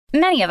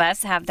Many of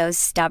us have those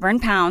stubborn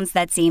pounds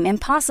that seem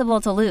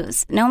impossible to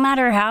lose, no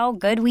matter how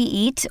good we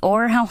eat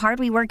or how hard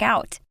we work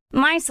out.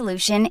 My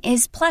solution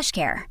is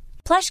PlushCare.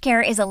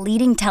 PlushCare is a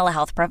leading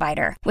telehealth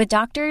provider with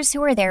doctors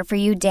who are there for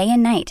you day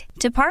and night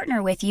to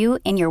partner with you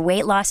in your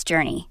weight loss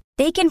journey.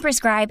 They can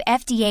prescribe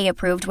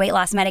FDA-approved weight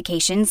loss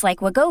medications like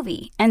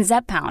Wegovy and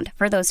Zepbound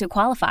for those who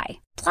qualify.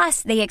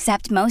 Plus, they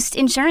accept most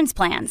insurance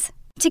plans.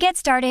 To get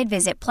started,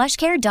 visit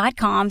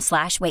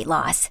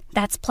plushcare.com/weightloss.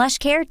 That's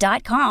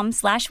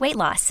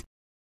plushcare.com/weightloss.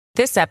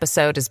 This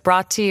episode is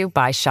brought to you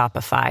by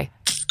Shopify.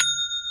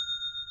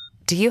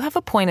 Do you have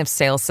a point of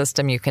sale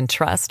system you can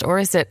trust, or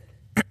is it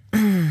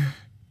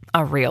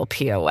a real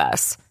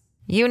POS?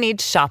 You need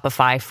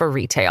Shopify for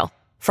retail.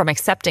 From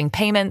accepting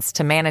payments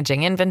to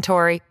managing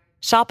inventory,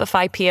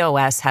 Shopify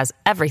POS has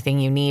everything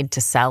you need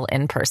to sell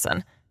in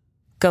person.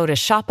 Go to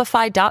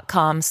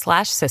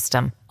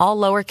shopify.com/system, all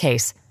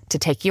lowercase, to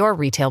take your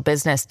retail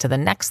business to the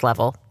next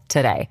level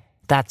today.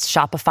 That's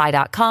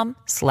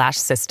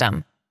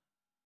shopify.com/system.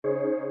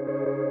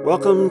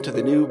 Welcome to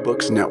the New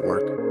Books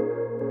Network.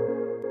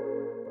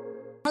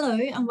 Hello,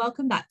 and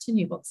welcome back to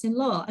New Books in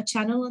Law, a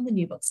channel on the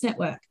New Books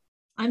Network.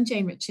 I'm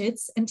Jane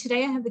Richards, and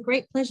today I have the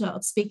great pleasure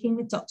of speaking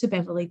with Dr.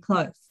 Beverly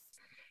Clough.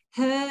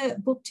 Her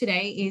book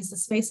today is The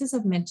Spaces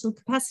of Mental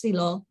Capacity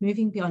Law,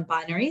 Moving Beyond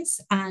Binaries,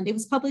 and it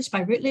was published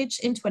by Routledge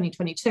in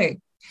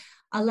 2022.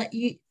 I'll let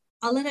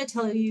her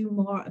tell you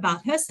more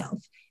about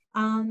herself.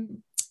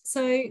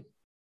 So,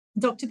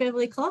 Dr.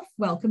 Beverly Clough,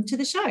 welcome to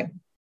the show.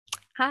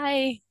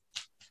 Hi.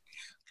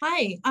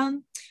 Hi.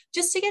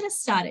 Just to get us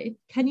started,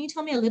 can you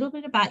tell me a little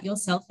bit about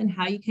yourself and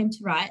how you came to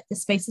write The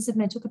Spaces of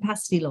Mental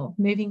Capacity Law,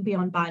 Moving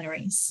Beyond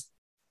Binaries?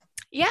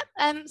 Yeah,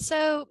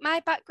 so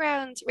my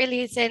background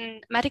really is in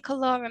medical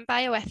law and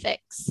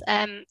bioethics,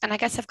 and I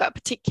guess I've got a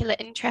particular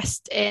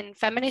interest in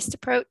feminist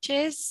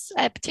approaches,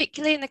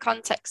 particularly in the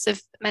context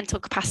of mental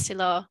capacity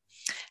law.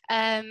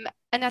 And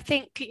I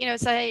think,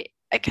 as I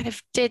kind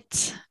of did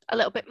a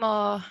little bit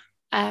more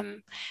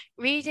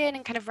reading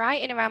and kind of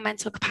writing around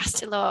mental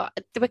capacity law,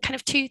 there were kind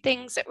of two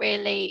things that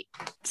really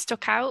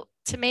stuck out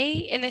to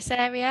me in this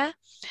area.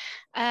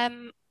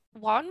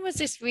 One was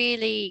this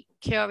really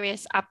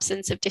curious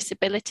absence of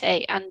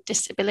disability and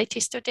disability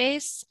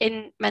studies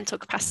in mental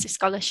capacity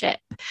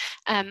scholarship.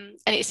 And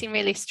it seemed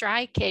really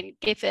striking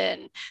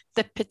given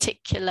the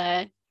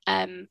particular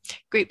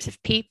groups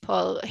of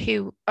people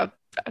who are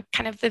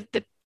kind of the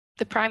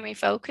primary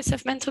focus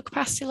of mental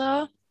capacity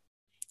law.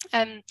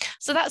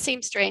 So that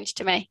seemed strange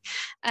to me.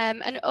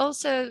 And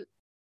also,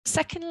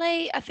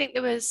 secondly, I think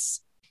there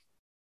was,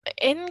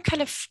 in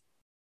kind of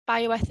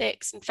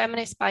bioethics and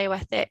feminist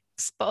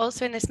bioethics, but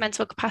also in this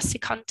mental capacity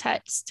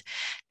context,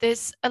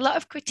 there's a lot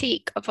of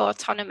critique of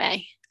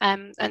autonomy,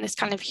 and this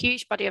kind of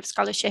huge body of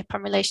scholarship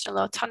on relational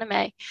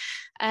autonomy,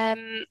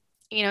 and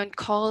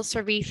calls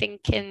for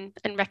rethinking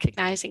and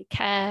recognising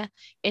care,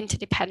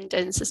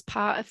 interdependence as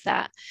part of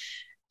that.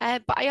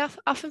 But I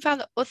often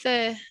found that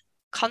other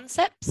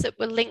concepts that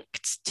were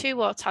linked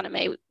to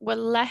autonomy were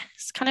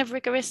less kind of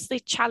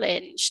rigorously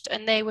challenged,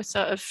 and they were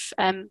sort of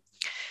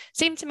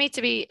seemed to me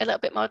to be a little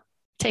bit more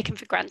taken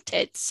for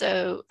granted.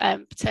 So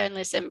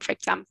paternalism, for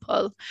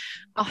example,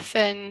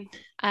 often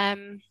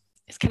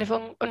is kind of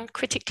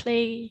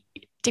uncritically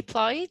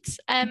deployed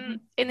in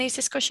these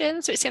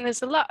discussions. So it seems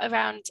there's a lot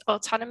around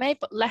autonomy,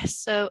 but less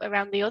so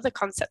around the other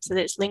concepts that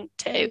it's linked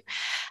to.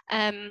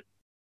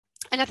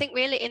 And I think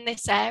really in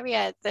this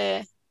area,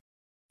 the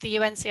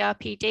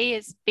UNCRPD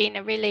has been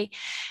a really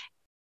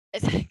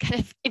kind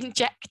of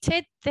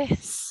injected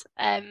this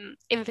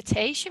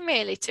invitation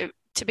really to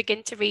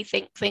begin to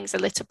rethink things a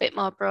little bit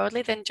more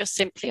broadly than just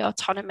simply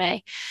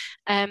autonomy,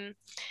 and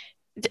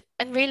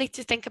really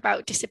to think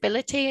about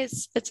disability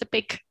as a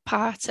big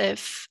part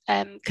of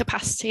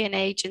capacity and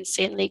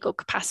agency and legal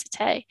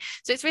capacity.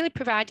 So it's really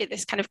provided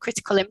this kind of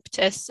critical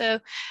impetus. So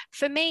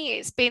for me,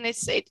 it's been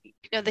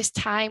this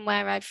time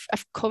where I've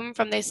come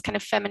from this kind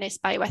of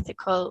feminist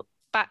bioethical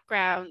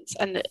background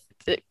and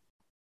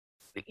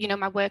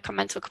my work on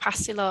mental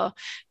capacity law,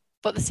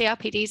 but the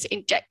CRPD's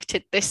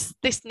injected this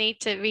need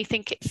to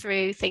rethink it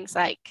through things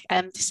like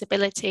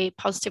disability,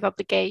 positive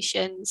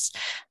obligations.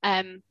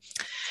 So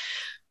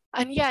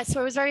I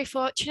was very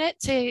fortunate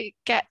to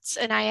get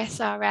an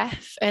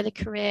ISRF early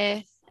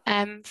career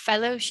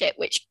fellowship,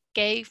 which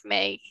gave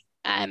me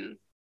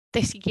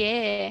this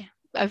year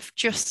of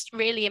just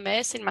really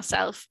immersing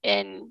myself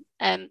in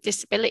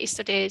disability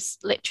studies,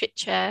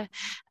 literature,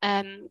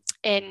 in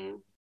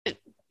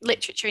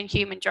literature in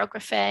human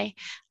geography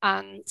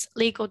and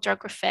legal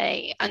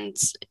geography, and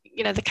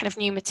the kind of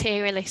new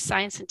materialist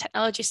science and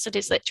technology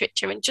studies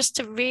literature, and just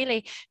to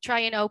really try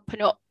and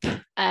open up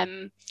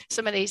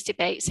some of these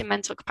debates in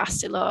mental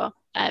capacity law,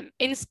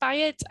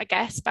 inspired, I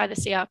guess, by the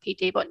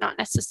CRPD, but not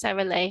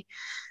necessarily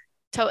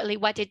totally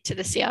wedded to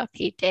the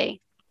CRPD.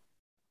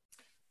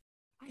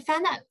 I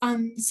found that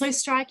so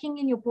striking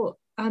in your book.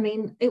 I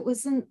mean, it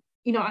wasn't,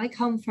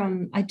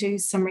 I do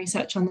some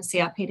research on the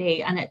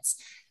CRPD, and it's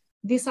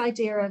this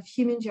idea of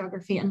human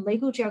geography and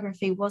legal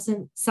geography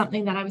wasn't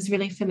something that I was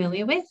really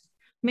familiar with.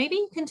 Maybe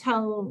you can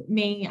tell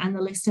me and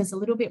the listeners a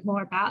little bit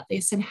more about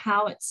this and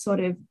how it sort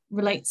of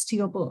relates to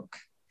your book.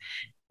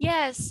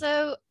 Yeah,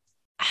 so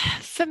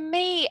for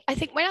me, I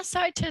think when I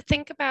started to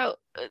think about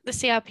the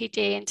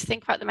CRPD and to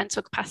think about the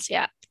Mental Capacity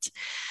Act,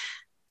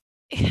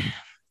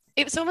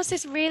 it was almost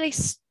this really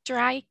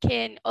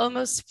striking,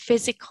 almost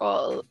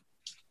physical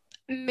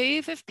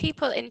move of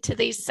people into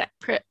these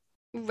separate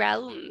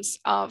realms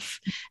of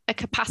a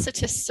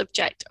capacitous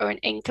subject or an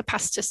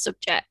incapacitous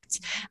subject.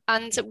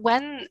 And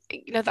when,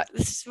 that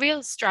this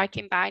real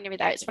striking binary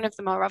there, it's one of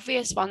the more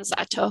obvious ones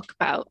that I talk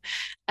about.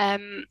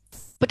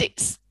 But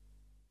it's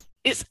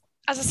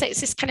as I say,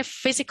 it's this kind of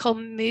physical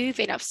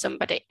moving of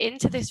somebody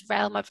into this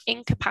realm of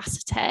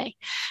incapacity.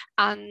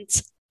 And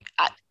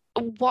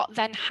what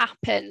then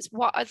happens?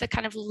 What are the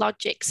kind of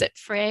logics that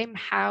frame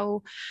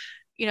how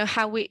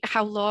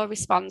law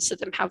responds to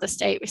them, how the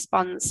state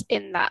responds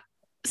in that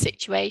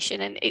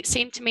situation? And it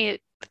seemed to me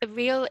a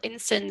real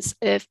instance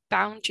of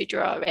boundary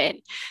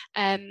drawing,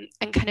 and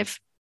kind of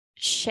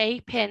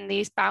shaping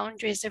these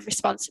boundaries of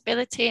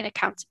responsibility and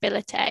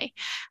accountability.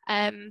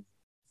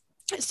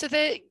 So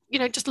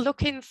just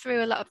looking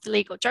through a lot of the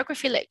legal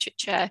geography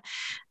literature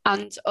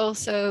and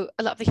also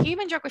a lot of the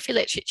human geography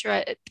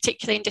literature,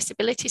 particularly in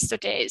disability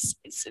studies,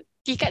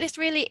 you get this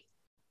really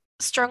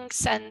strong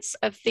sense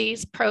of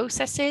these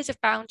processes of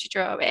boundary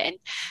drawing,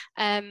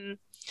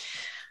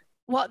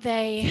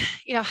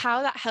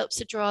 how that helps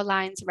to draw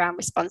lines around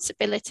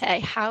responsibility,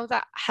 how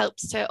that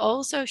helps to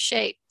also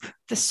shape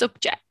the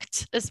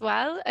subject as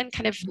well, and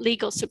kind of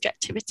legal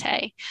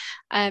subjectivity.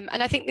 And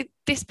I think that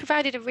this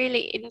provided a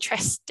really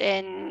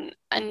interesting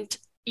and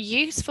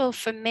useful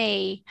for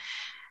me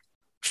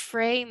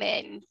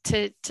framing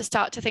to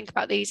start to think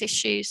about these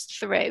issues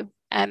through.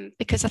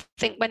 Because I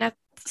think when I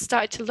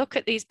started to look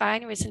at these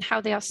binaries and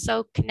how they are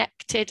so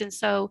connected and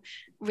so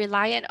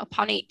reliant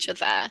upon each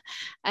other,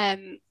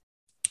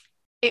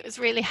 it was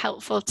really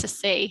helpful to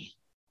see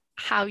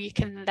how you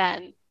can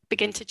then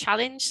begin to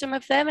challenge some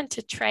of them and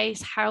to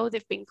trace how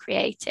they've been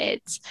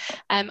created,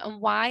 and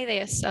why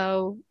they are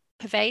so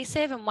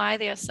pervasive and why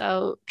they are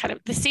so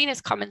they're seen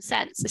as common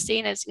sense. They're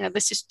seen as,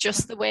 this is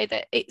just the way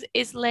that it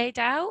is laid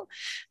out,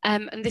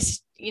 and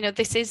this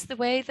is the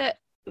way that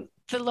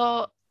the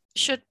law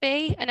should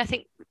be. And I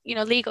think,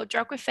 legal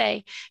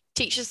geography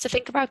teaches us to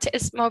think about it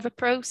as more of a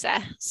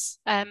process,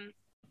 and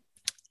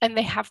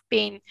they have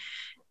been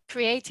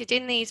created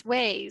in these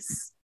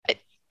ways.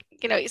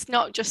 It's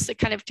not just the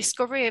kind of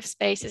discovery of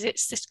spaces,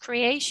 it's this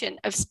creation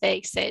of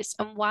spaces,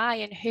 and why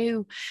and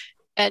who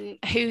and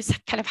who's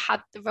kind of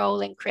had the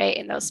role in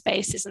creating those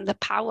spaces, and the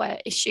power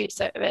issues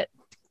that are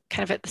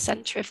kind of at the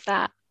center of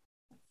that.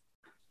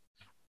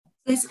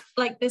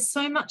 There's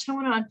so much I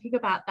want to unpick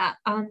about that.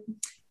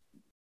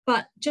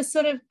 But just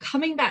sort of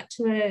coming back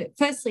to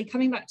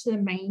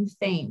the main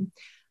theme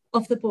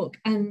of the book,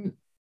 and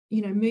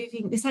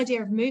moving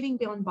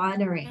beyond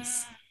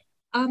binaries.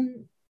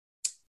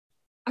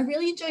 I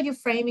really enjoyed your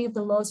framing of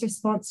the law's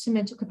response to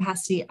mental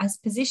capacity as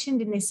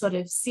positioned in this sort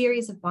of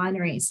series of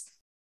binaries.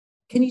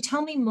 Can you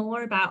tell me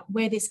more about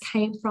where this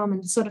came from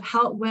and sort of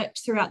how it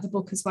worked throughout the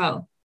book as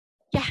well?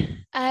 Yeah.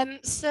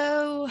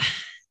 So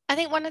I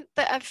think one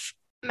that I've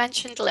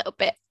mentioned a little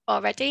bit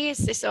already is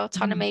this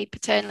autonomy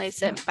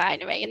paternalism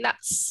binary, and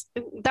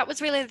that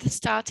was really the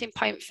starting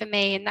point for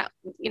me. And that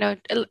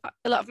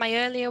a lot of my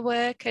earlier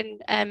work,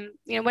 and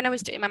when I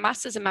was doing my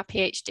master's and my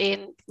PhD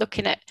and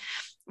looking at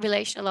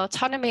relational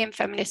autonomy and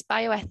feminist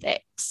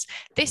bioethics,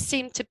 this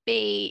seemed to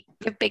be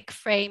a big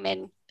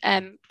framing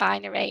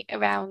binary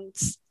around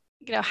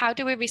how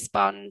do we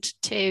respond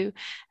to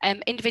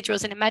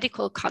individuals in a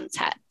medical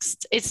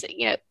context. Is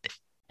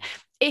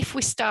if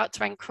we start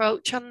to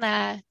encroach on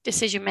their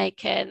decision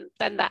making,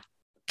 then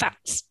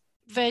that's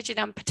verging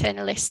on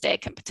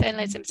paternalistic, and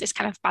paternalism is this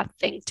kind of bad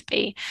thing to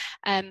be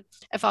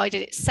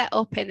avoided. It's set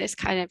up in this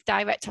kind of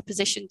direct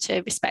opposition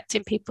to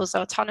respecting people's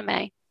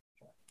autonomy.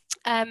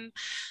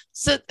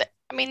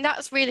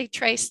 That's really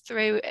traced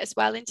through as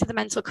well into the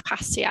Mental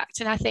Capacity Act.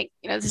 And I think,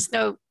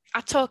 I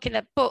talk in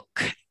the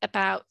book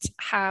about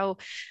how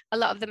a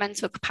lot of the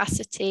mental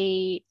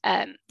capacity,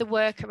 the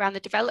work around the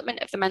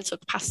development of the Mental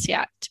Capacity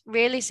Act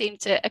really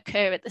seemed to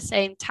occur at the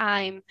same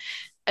time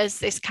as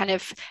this kind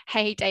of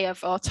heyday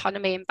of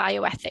autonomy in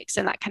bioethics,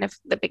 and that kind of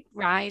the big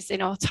rise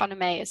in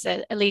autonomy as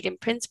a leading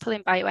principle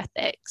in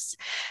bioethics.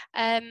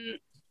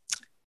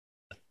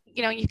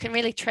 You can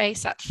really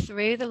trace that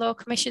through the Law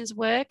Commission's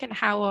work and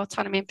how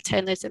autonomy and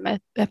paternalism are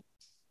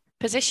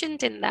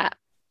positioned in that.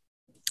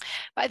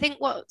 But I think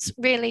what's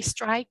really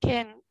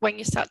striking when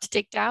you start to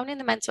dig down in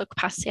the Mental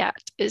Capacity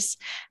Act is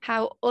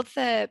how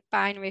other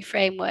binary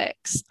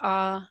frameworks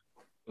are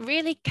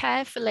really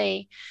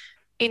carefully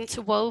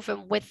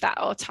interwoven with that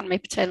autonomy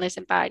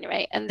paternalism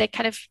binary, and they're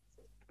kind of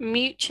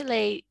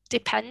mutually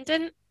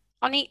dependent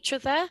on each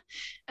other,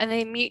 and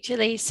they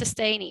mutually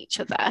sustain each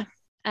other.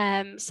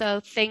 So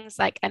things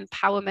like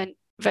empowerment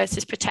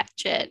versus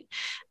protection,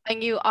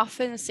 and you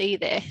often see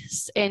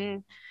this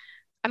in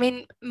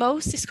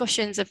most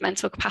discussions of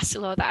mental capacity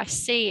law that I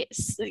see,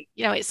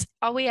 it's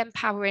are we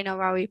empowering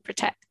or are we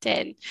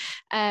protecting?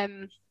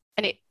 And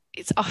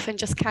it's often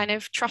just kind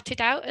of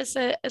trotted out as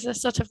a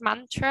sort of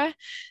mantra.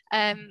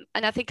 And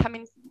I think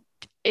I'm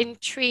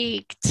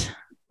intrigued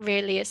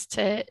really as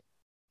to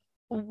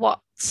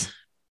what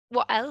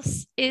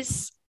else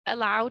is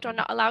allowed or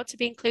not allowed to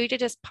be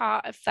included as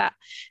part of that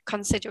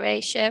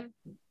consideration.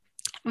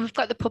 We've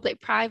got the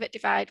public-private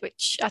divide,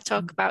 which I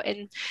talk about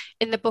in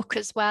the book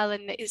as well,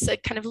 and it's a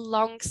kind of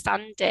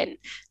long-standing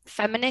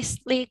feminist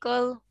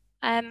legal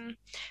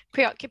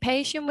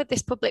preoccupation with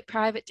this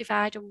public-private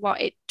divide and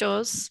what it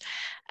does.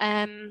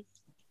 Tying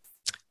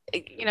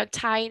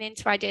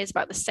into ideas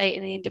about the state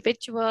and the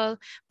individual,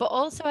 but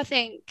also I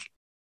think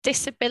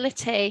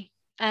disability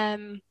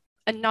and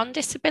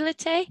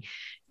non-disability,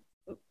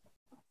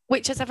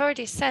 which, as I've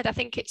already said, I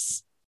think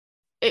it's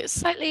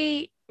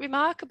slightly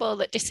remarkable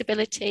that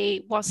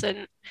disability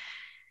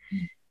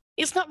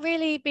it's not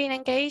really being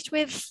engaged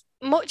with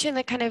much in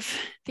the kind of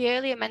the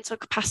earlier mental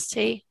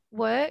capacity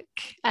work.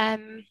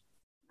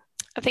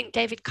 I think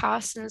David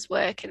Carson's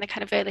work in the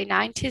kind of early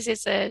 90s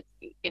is a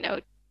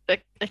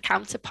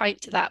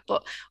counterpoint to that,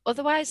 but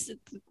otherwise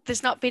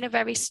there's not been a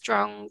very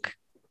strong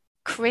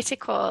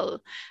critical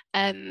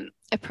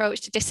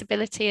approach to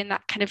disability and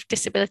that kind of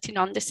disability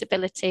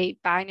non-disability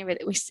binary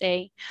that we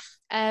see.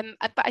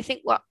 But I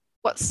think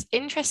what's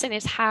interesting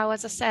is how,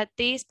 as I said,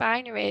 these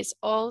binaries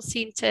all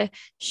seem to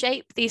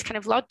shape these kind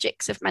of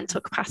logics of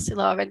mental capacity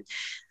law, and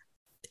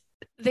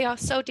they are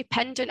so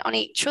dependent on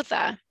each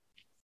other.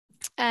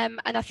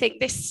 And I think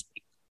this,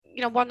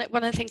 one of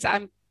the things that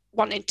I'm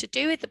wanting to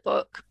do with the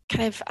book,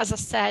 kind of, as I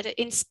said,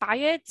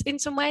 inspired in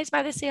some ways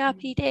by the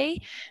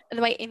CRPD and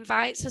the way it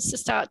invites us to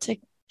start to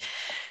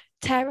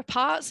tear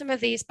apart some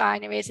of these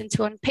binaries and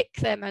to unpick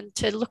them and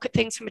to look at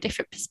things from a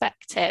different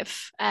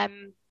perspective,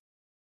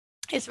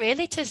 is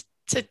really to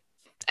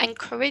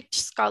encourage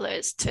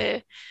scholars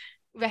to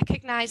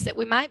recognise that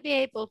we might be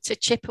able to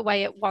chip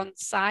away at one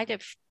side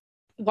of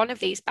one of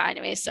these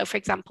binaries. So, for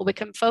example, we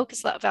can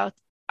focus a lot of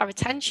our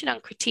attention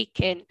on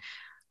critiquing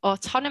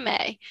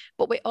autonomy,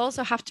 but we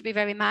also have to be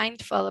very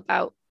mindful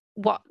about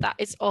what that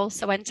is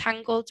also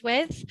entangled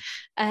with.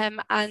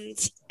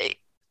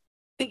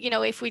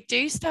 If we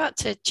do start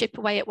to chip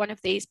away at one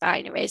of these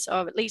binaries,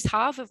 or at least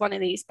half of one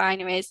of these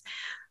binaries,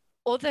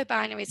 other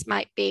binaries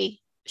might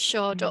be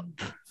shored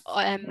up,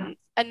 and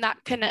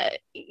that can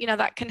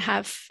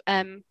have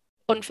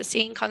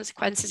unforeseen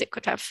consequences. It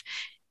could have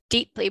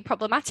deeply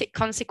problematic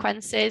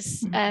consequences.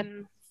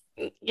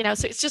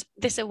 So it's just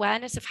this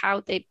awareness of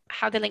how they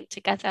link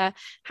together,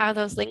 how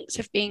those links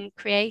have been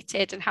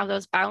created, and how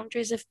those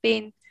boundaries have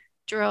been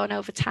drawn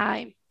over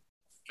time.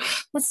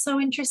 That's so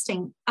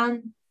interesting.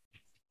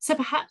 So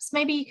perhaps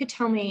maybe you could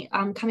tell me,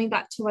 coming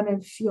back to one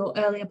of your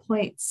earlier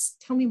points,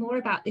 tell me more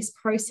about this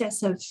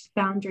process of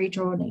boundary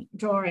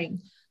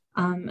drawing,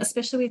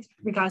 especially with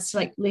regards to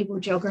like legal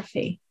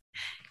geography.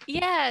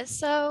 Yeah,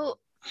 so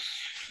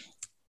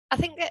I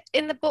think that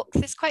in the book,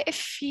 there's quite a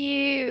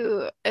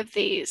few of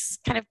these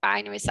kind of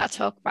binaries that I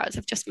talk about, as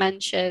I've just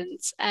mentioned.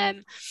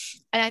 And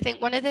I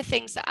think one of the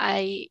things that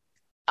I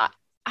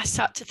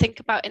start to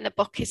think about in the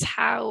book is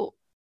how,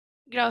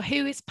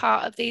 who is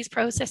part of these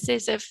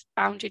processes of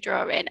boundary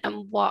drawing,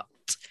 and what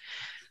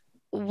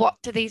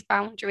do these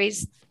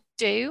boundaries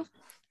do?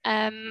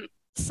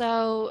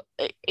 So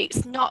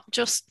it's not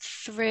just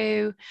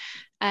through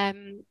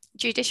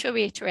judicial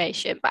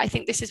reiteration, but I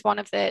think this is one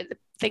of the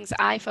things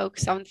that I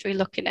focus on through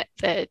looking at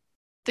the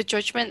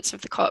judgments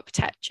of the Court of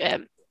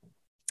Protection,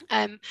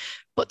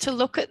 but to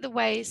look at the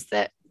ways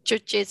that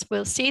judges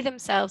will see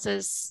themselves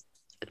as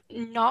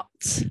not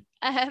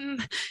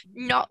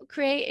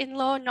creating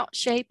law, not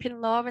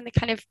shaping law, and they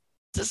kind of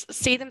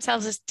see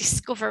themselves as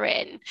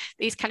discovering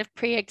these kind of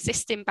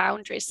pre-existing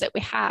boundaries that we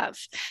have.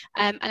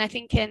 And I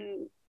think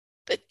in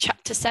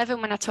chapter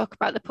 7, when I talk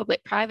about the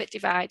public-private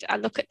divide, I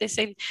look at this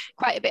in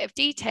quite a bit of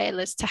detail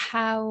as to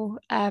how,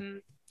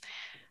 in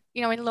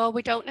law,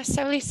 we don't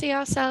necessarily see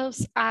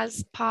ourselves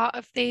as part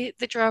of the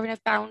drawing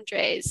of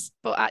boundaries,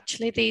 but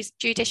actually these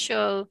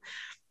judicial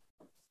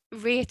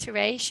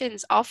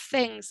reiterations of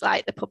things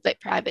like the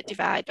public-private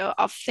divide, or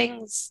of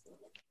things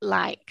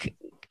like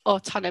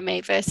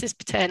autonomy versus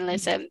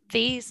paternalism,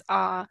 these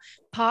are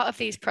part of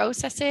these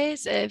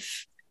processes of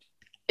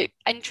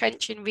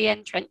entrenching,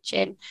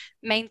 re-entrenching,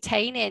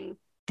 maintaining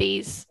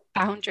these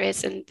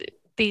boundaries and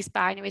these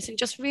binaries, and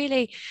just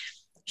really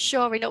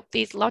shoring up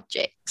these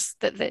logics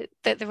that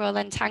they're all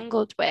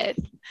entangled with.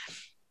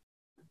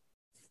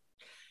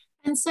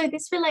 And so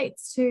this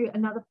relates to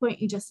another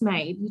point you just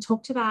made. You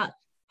talked about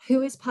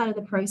who is part of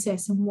the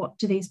process and what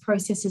do these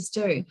processes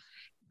do.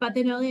 But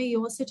then earlier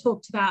you also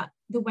talked about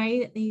the way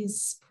that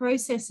these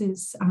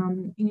processes,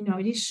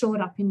 it is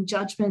shored up in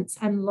judgments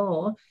and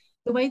law,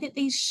 the way that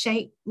these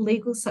shape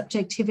legal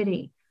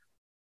subjectivity.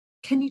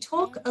 Can you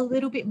talk a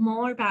little bit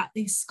more about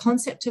this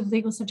concept of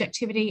legal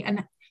subjectivity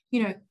and,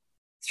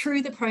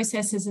 through the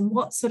processes, and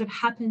what sort of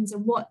happens,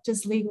 and what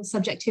does legal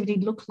subjectivity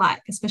look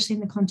like, especially in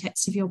the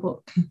context of your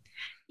book?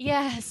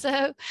 Yeah,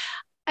 so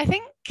I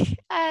think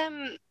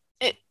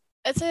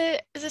As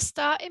a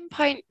starting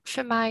point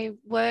for my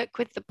work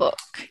with the book,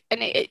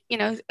 and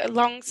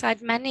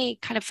alongside many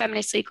kind of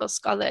feminist legal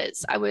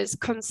scholars, I was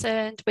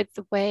concerned with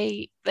the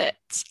way that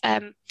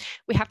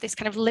we have this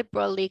kind of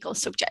liberal legal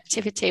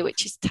subjectivity,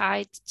 which is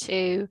tied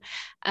to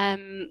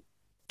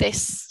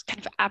this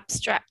kind of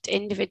abstract,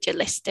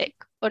 individualistic,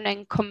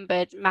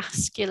 unencumbered,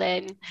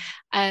 masculine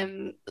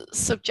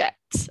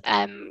subject.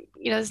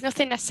 There's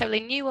nothing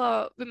necessarily new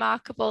or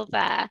remarkable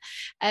there,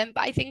 but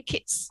I think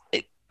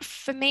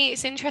for me,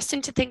 it's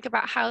interesting to think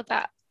about how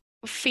that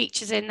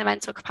features in the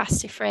mental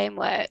capacity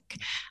framework.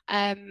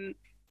 And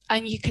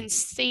you can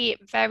see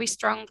it very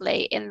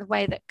strongly in the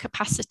way that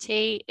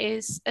capacity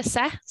is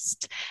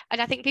assessed. And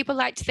I think people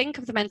like to think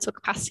of the Mental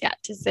Capacity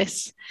Act as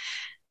this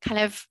kind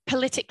of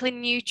politically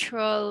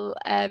neutral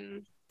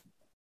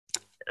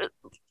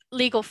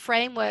legal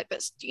framework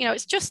that's,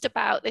 it's just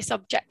about this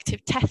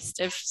objective test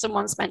of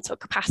someone's mental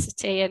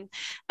capacity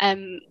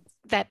and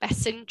their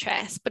best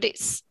interest. But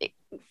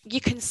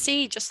you can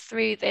see just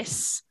through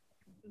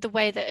the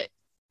way that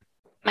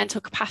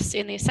mental capacity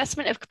and the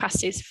assessment of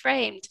capacity is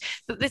framed,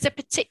 that there's a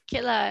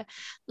particular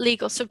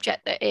legal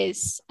subject that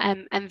is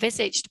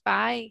envisaged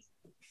by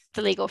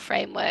the legal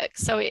framework.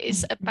 So it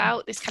is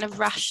about this kind of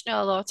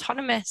rational,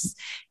 autonomous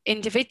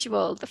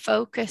individual. The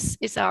focus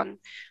is on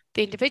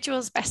the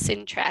individual's best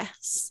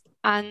interests.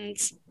 And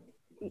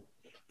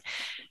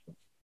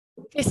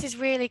this is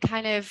really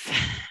kind of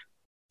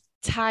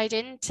tied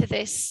into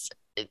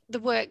the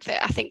work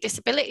that I think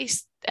disability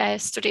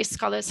studies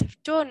scholars have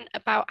done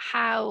about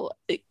how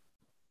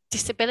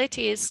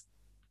disability is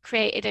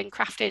created and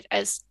crafted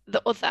as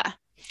the other.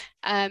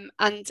 And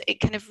it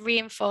kind of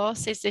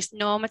reinforces this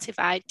normative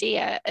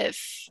idea of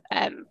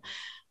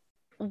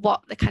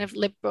what the kind of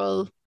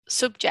liberal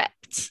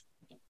subject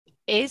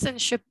is and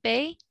should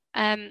be.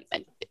 And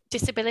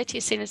disability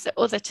is seen as the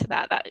other to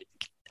that.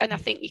 And I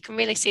think you can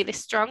really see this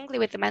strongly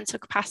with the Mental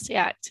Capacity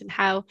Act and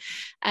how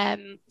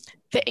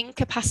the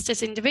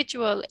incapacitated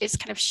individual is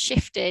kind of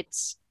shifted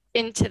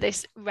into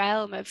this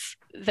realm of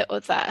the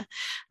other,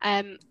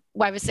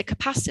 whereas the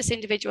capacitated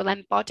individual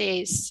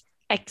embodies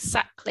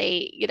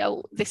exactly,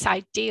 this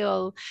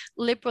ideal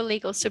liberal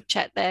legal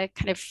subject, the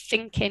kind of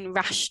thinking,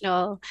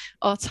 rational,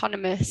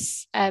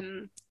 autonomous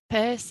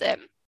person.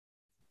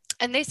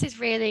 And this is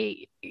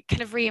really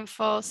kind of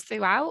reinforced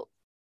throughout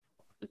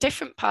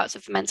different parts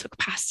of the Mental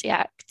Capacity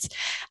Act.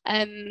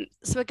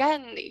 So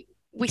again,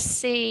 we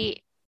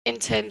see in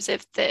terms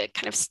of the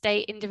kind of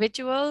state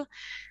individual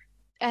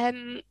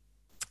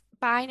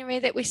binary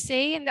that we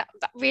see, and that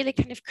really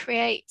kind of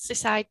creates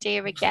this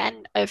idea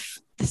again of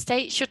the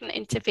state shouldn't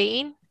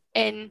intervene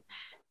in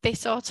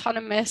this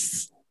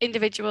autonomous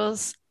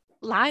individual's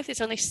life. There's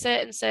only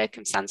certain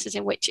circumstances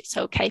in which it's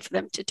okay for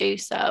them to do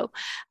so.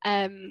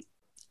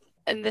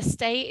 And the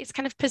state is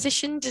kind of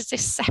positioned as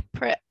this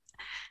separate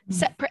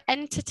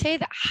entity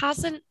that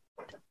hasn't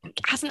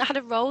had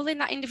a role in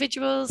that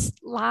individual's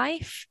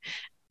life.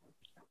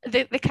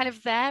 The kind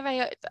of there,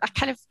 I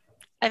kind of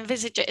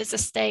envisage it as a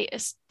state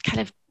as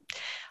kind of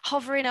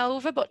hovering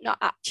over but not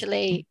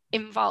actually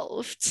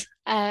involved,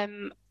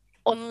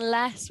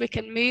 unless we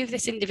can move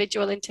this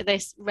individual into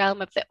this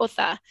realm of the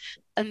other,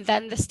 and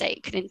then the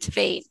state can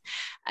intervene.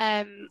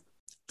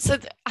 So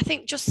I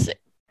think just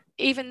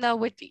even though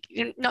we're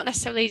not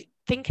necessarily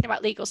thinking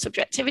about legal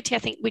subjectivity, I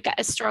think we get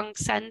a strong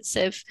sense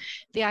of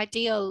the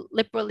ideal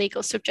liberal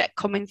legal subject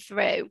coming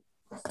through.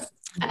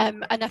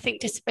 And I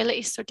think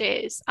disability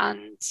studies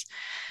and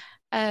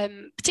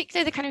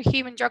particularly the kind of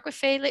human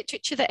geography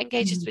literature that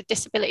engages with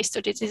disability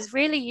studies is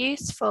really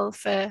useful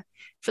for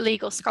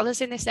legal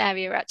scholars in this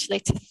area, actually,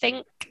 to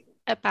think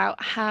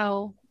about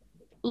how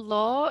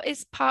law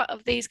is part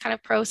of these kind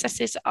of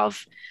processes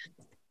of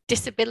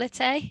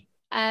disability.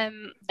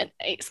 And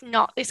it's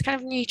not this kind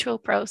of neutral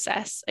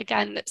process,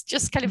 again, that's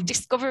just kind of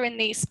discovering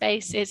these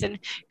spaces and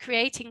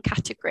creating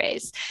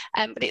categories,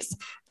 but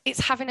it's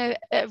having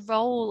a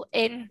role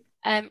in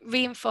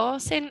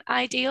reinforcing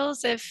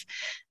ideals of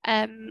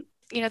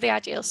the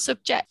ideal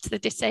subject, the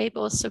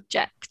disabled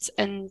subject,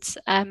 and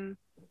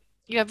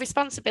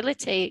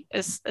responsibility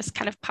as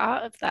kind of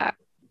part of that.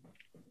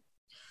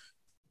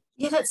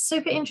 Yeah, that's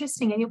super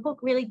interesting. And your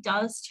book really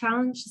does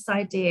challenge this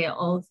idea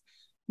of,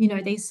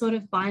 these sort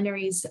of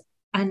binaries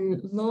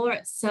and law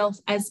itself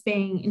as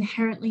being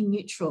inherently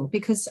neutral,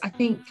 because I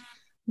think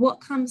what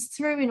comes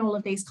through in all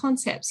of these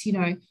concepts,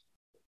 and,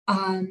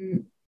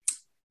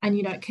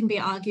 it can be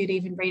argued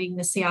even reading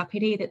the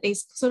CRPD that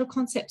these sort of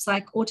concepts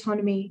like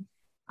autonomy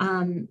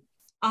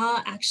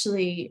are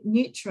actually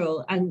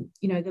neutral, and,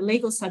 the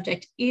legal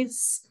subject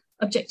is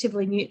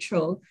objectively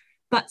neutral.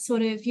 But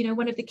sort of,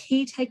 one of the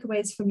key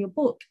takeaways from your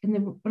book and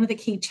then one of the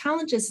key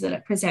challenges that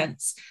it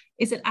presents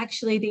is that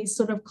actually these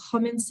sort of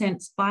common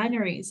sense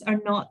binaries are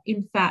not,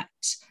 in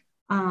fact,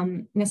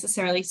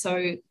 necessarily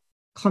so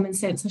common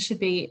sense or should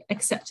be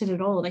accepted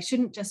at all. They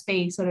shouldn't just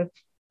be sort of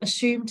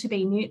assumed to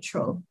be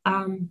neutral.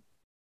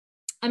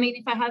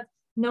 If I have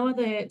no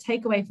other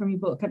takeaway from your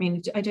book,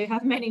 I do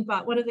have many,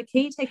 but one of the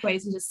key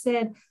takeaways you just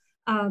said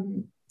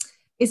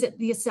is that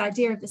this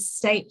idea of the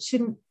state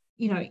shouldn't,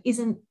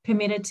 isn't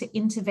permitted to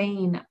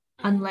intervene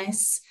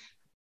unless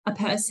a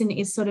person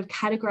is sort of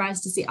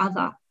categorized as the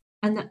other.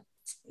 And that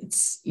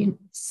it's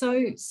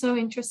so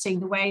interesting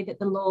the way that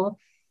the law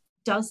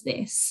does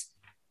this.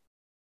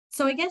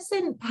 So I guess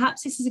then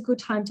perhaps this is a good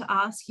time to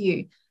ask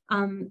you,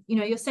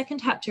 your second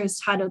chapter is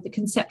titled The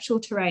Conceptual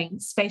Terrain,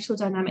 Spatial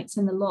Dynamics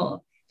in the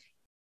Law.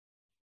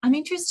 I'm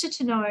interested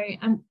to know,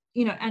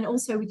 and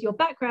also with your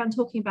background,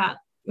 talking about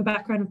your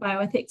background of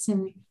bioethics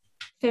and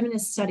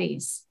feminist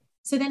studies.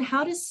 So then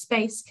how does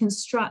space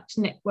construct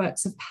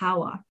networks of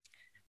power?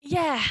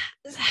 Yeah,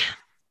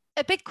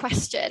 a big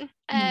question.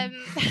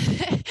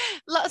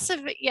 Lots of,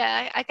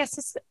 I guess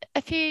there's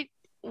a few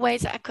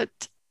ways that I could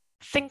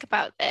think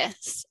about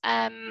this.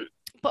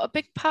 But a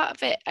big part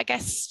of it, I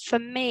guess, for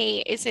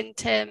me is in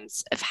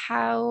terms of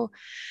how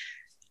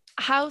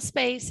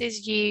space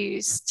is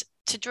used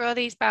to draw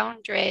these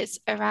boundaries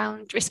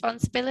around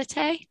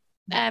responsibility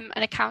and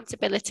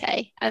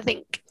accountability. I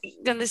think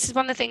this is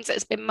one of the things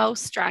that's been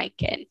most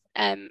striking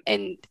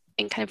in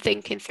kind of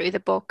thinking through the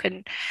book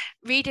and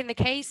reading the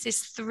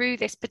cases through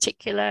this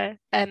particular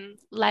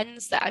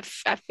lens that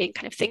I've been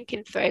kind of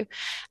thinking through,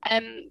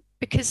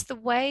 because the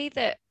way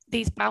that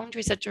these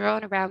boundaries are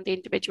drawn around the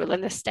individual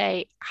and the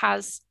state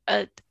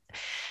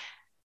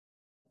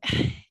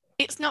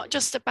it's not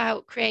just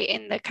about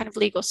creating the kind of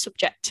legal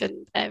subject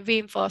and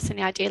reinforcing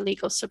the idea of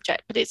legal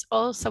subject, but it's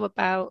also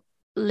about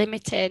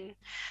limiting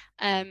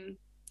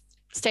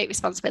state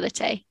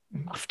responsibility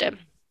often,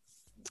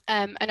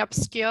 and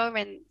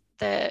obscuring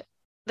the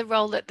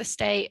role that the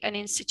state and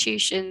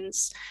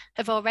institutions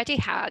have already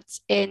had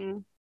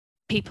in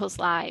people's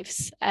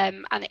lives,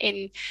 and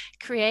in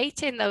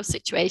creating those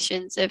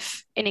situations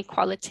of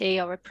inequality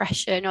or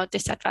oppression or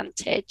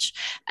disadvantage.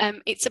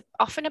 It's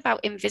often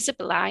about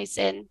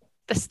invisibilizing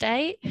the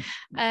state.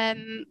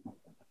 And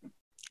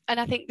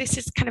I think this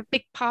is kind of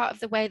big part of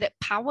the way that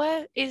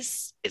power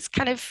is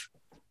kind of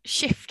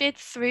shifted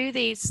through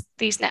these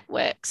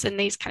networks and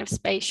these kind of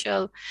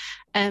spatial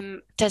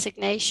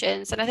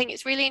designations. And I think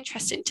it's really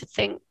interesting to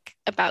think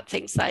about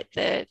things like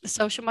the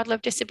social model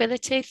of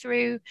disability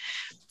through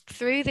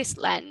this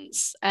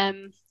lens.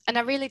 And I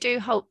really do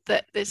hope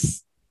that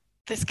there's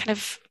kind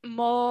of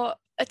more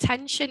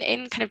attention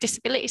in kind of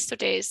disability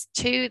studies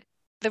to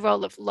the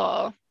role of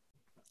law.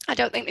 I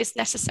don't think there's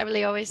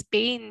necessarily always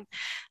been,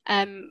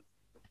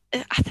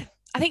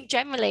 I think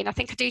generally, and I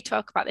think I do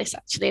talk about this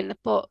actually in the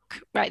book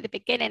right at the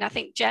beginning, I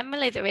think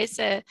generally there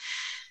is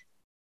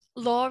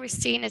law is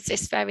seen as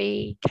this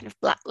very kind of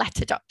black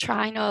letter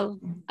doctrinal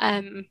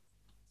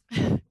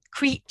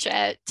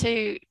creature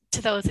to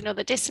those in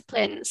other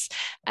disciplines.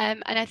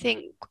 And I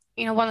think,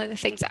 one of the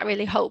things that I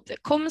really hope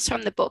that comes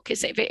from the book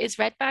is if it is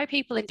read by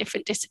people in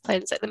different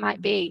disciplines, that there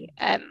might be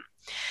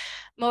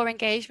more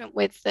engagement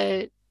with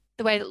the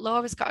way that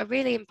law has got a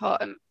really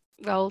important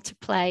role to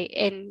play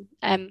in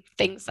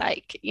things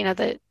like, in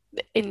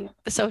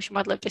the social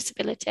model of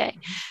disability.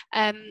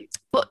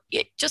 But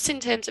just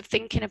in terms of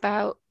thinking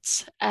about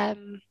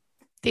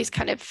these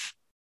kind of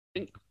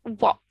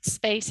what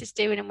space is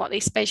doing and what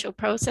these spatial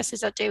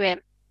processes are doing,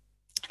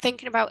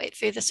 thinking about it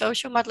through the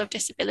social model of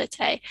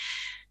disability,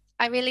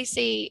 I really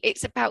see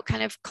it's about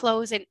kind of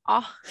closing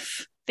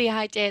off the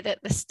idea that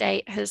the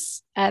state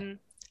has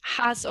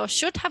or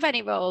should have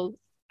any role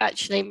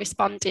actually in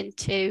responding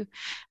to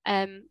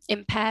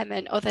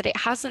impairment, or that it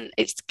hasn't.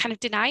 It's kind of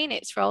denying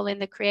its role in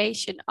the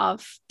creation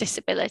of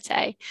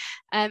disability.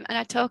 And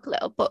I talk a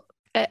little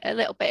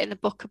bit in the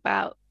book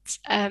about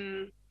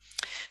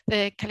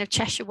the kind of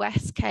Cheshire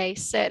West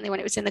case, certainly when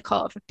it was in the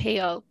Court of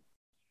Appeal.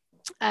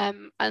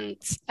 And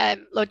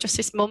Lord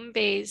Justice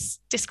Mumby's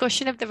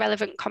discussion of the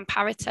relevant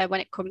comparator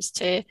when it comes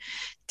to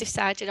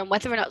deciding on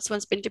whether or not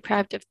someone's been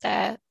deprived of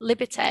their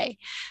liberty.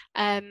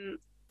 And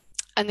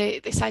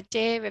this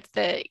idea of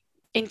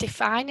in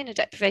defining a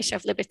deprivation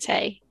of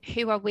liberty,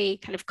 who are we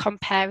kind of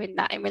comparing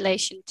that in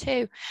relation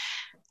to?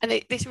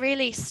 And this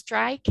really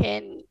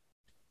striking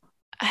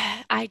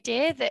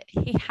idea that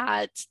he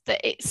had,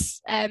 that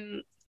it's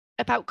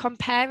about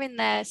comparing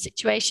their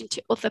situation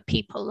to other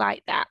people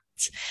like that.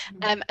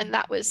 And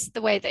that was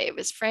the way that it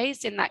was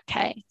phrased in that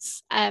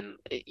case.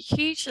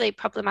 Hugely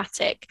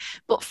problematic.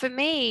 But for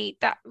me,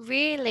 that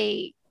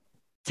really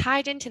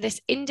tied into this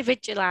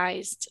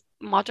individualized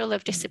model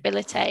of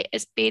disability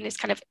as being this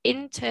kind of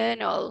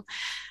internal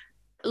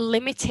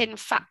limiting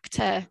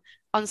factor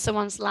on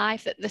someone's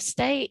life that the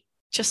state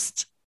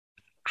just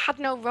had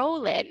no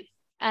role in.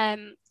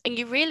 And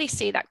you really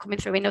see that coming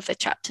through in other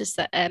chapters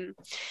that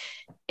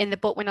in the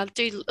book, when I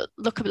do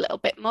look a little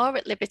bit more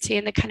at liberty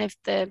and the kind of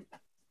the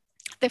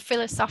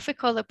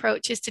philosophical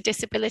approaches to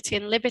disability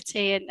and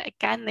liberty. And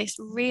again, this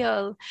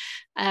real,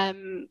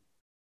 the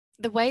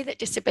way that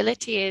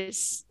disability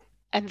is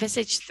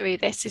envisaged through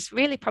this is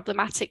really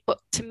problematic. But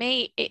to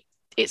me,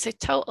 it's a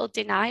total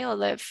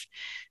denial of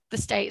the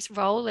state's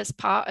role as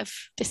part of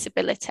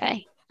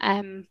disability.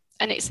 And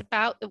it's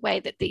about the way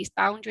that these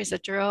boundaries are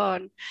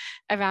drawn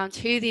around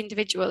who the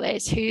individual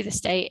is, who the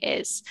state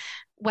is,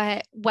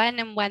 when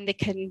they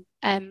can,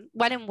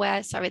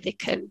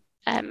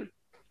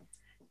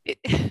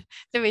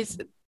 there is,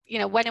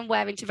 when and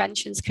where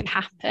interventions can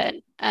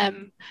happen,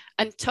 and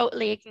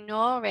totally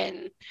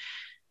ignoring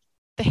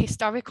the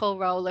historical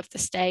role of the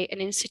state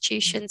and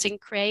institutions in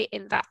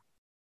creating the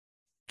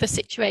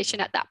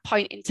situation at that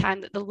point in time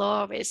that the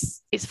law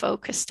is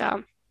focused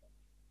on.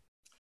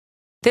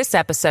 This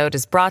episode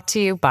is brought to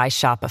you by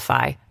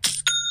Shopify.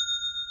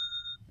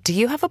 Do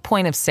you have a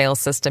point of sale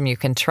system you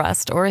can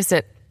trust, or is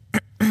it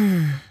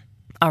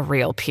a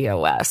real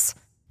POS?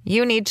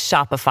 You need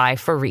Shopify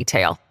for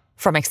retail.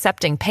 From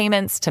accepting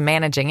payments to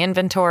managing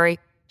inventory,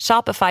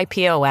 Shopify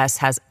POS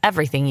has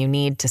everything you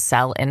need to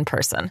sell in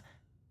person.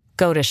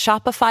 Go to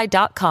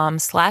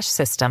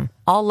shopify.com/system,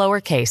 all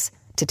lowercase,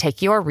 to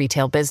take your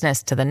retail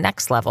business to the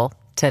next level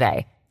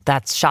today.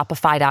 That's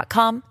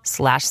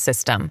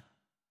shopify.com/system.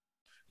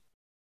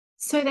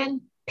 So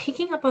then,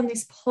 picking up on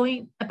this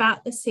point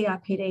about the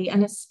CRPD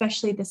and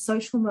especially the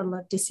social model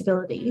of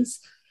disabilities,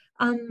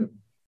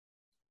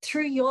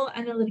 through your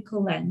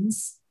analytical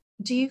lens,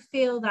 do you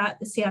feel that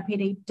the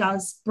CRPD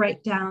does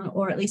break down,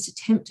 or at least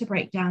attempt to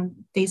break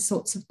down, these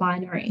sorts of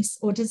binaries?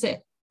 Or does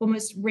it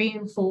almost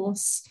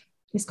reinforce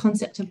this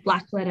concept of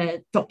black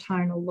letter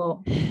doctrinal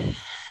law? I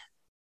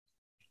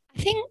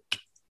think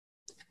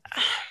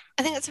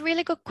that's a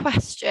really good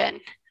question.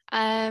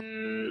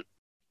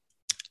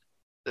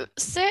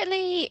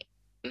 Certainly,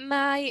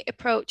 my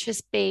approach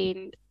has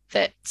been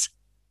that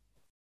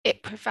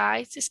it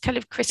provides this kind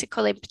of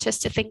critical impetus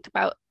to think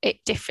about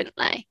it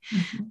differently.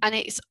 Mm-hmm. And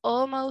it's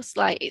almost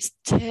like it's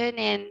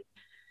turning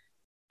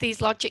these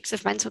logics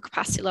of mental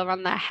capacity law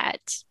on their head.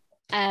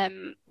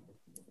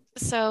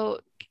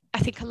 So I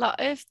think a lot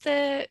of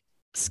the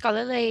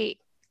scholarly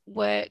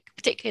work,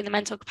 particularly in the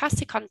mental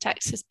capacity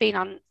context, has been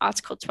on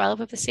Article 12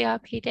 of the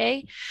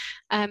CRPD,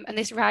 and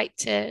this right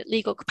to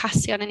legal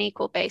capacity on an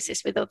equal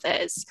basis with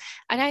others.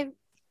 And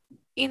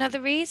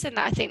the reason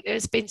that I think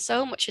there's been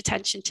so much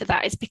attention to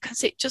that is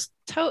because it just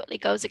totally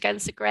goes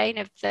against the grain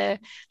of the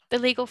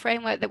legal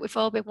framework that we've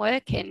all been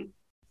working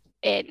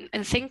in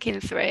and thinking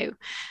through.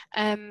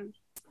 And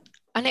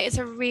it is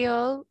a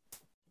real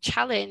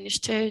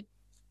challenge to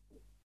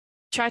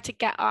try to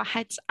get our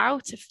heads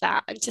out of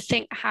that and to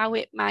think how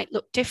it might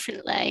look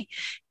differently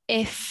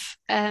if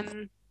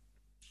we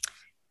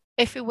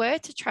were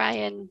to try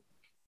and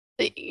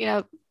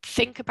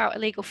think about a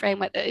legal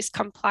framework that is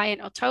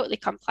compliant or totally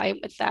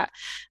compliant with that.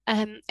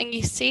 And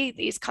you see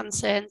these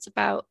concerns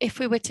about if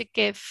we were to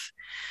give,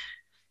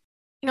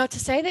 to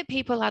say that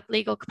people had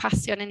legal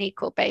capacity on an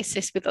equal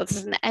basis with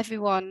others and that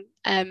everyone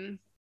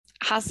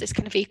has this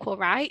kind of equal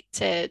right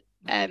to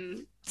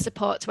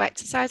support to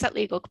exercise that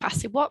legal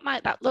capacity, what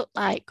might that look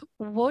like?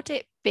 Would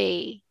it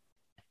be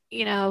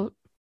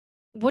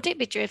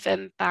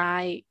driven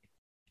by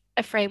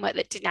a framework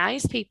that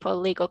denies people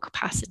legal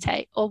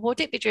capacity, or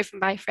would it be driven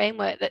by a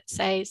framework that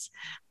says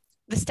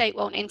the state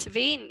won't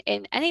intervene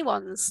in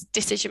anyone's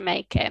decision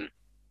making?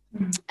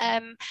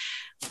 Mm-hmm.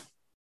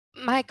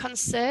 My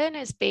concern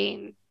has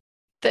been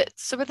that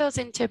some of those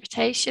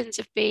interpretations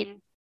have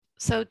been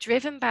so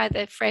driven by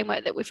the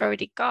framework that we've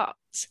already got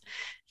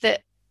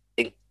that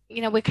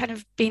we're kind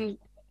of been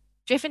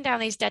driven down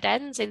these dead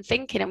ends in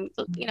thinking, and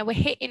we're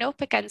hitting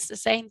up against the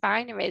same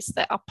binaries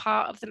that are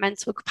part of the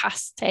mental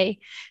capacity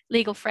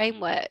legal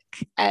framework,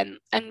 and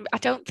I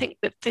don't think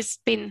that there's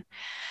been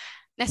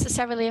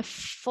necessarily a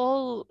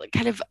full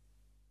kind of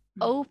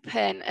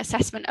open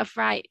assessment of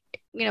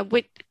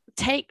we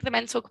take the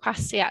mental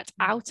capacity act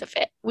out of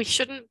it. We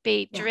shouldn't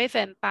be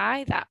driven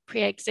by that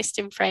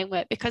pre-existing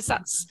framework, because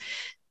that's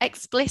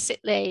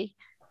explicitly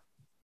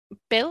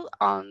built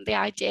on the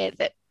idea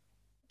that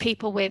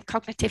people with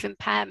cognitive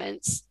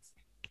impairments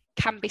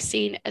can be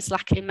seen as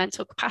lacking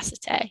mental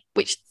capacity,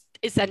 which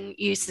is then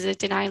used as a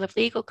denial of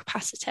legal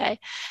capacity.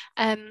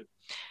 And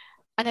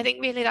I think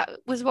really that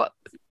was what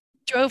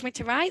drove me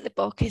to write the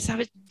book, is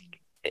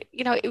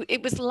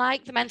it was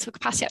like the Mental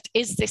Capacity Act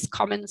is this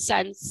common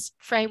sense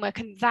framework,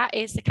 and that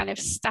is the kind of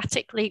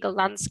static legal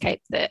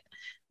landscape that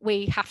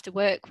we have to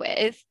work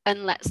with,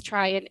 and let's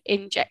try and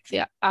inject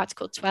the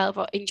Article 12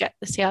 or inject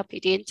the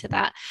CRPD into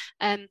that.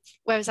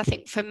 Whereas I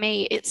think for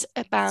me, it's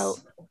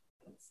about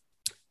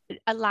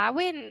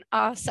allowing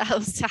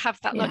ourselves to have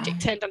that logic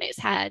turned on its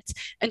head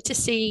and to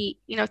see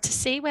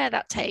where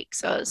that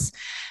takes us.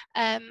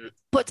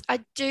 But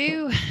I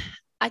do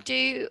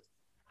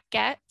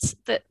get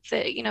that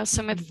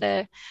some of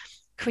the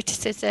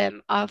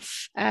criticism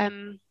of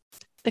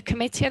the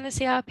committee on the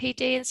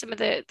CRPD and some of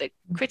the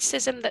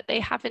criticism that they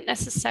haven't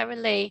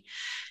necessarily,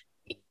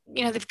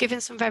 they've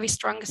given some very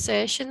strong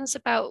assertions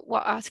about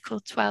what Article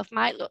 12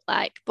 might look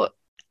like, but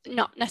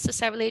not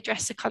necessarily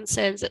address the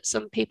concerns that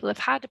some people have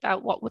had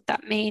about what would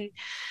that mean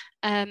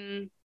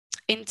in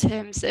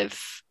terms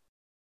of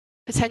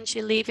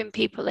potentially leaving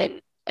people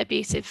in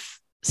abusive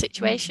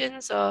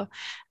situations or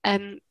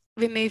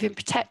removing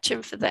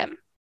protection for them.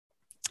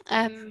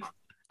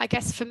 I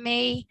guess for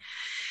me,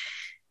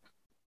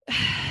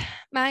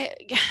 my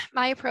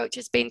approach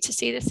has been to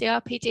see the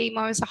CRPD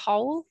more as a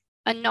whole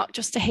and not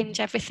just to hinge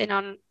everything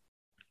on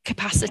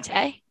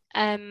capacity,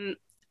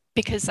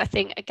 because I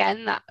think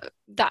again that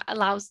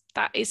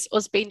is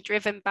us being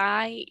driven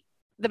by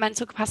the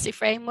mental capacity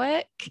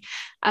framework,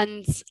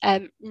 and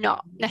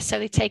not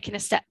necessarily taking a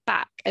step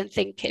back and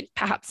thinking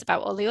perhaps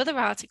about all the other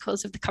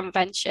articles of the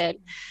convention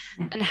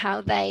and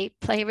how they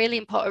play a really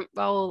important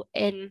role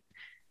in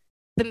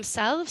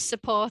themselves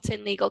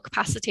supporting legal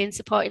capacity and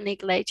supporting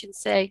legal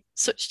agency,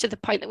 such to the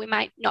point that we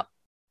might not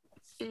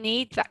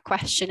need that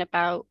question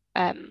about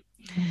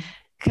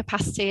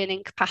capacity and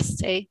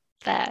incapacity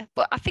there.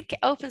 But I think it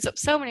opens up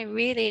so many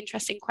really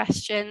interesting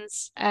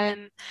questions.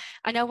 I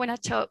know when I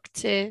talk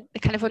to the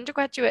kind of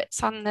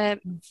undergraduates on the,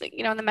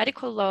 on the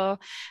medical law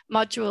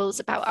modules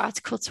about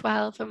Article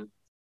 12 and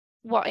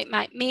what it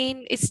might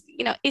mean, is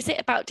it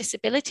about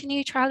disability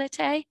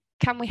neutrality?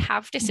 Can we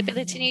have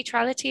disability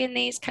neutrality in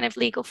these kind of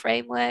legal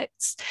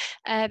frameworks?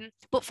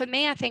 But for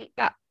me, I think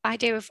that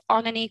idea of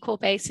on an equal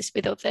basis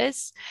with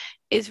others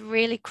is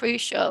really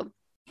crucial,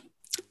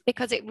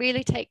 because it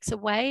really takes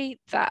away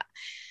that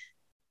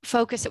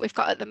focus that we've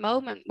got at the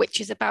moment, which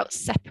is about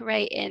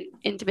separating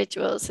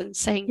individuals and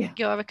saying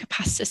you're a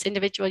capacitous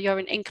individual, you're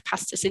an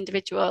incapacitous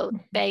individual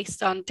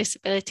based on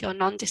disability or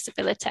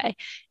non-disability.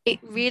 It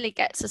really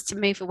gets us to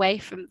move away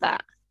from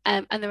that.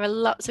 And there are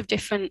lots of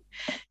different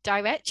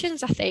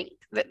directions, I think,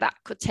 that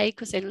could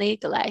take us in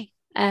legally.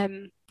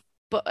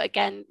 But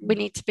again, we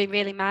need to be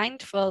really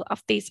mindful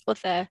of these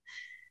other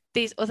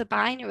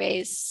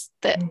binaries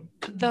that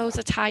those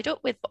are tied up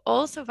with, but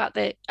also about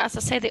the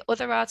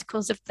other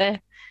articles of the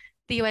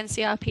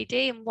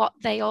UNCRPD and what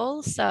they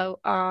also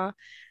are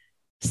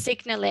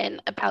signalling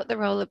about the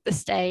role of the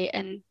state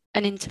and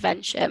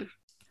intervention.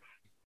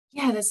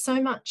 Yeah, there's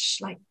so much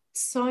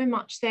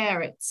there.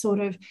 It's sort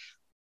of,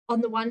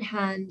 on the one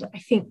hand, I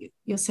think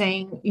you're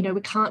saying,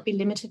 we can't be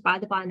limited by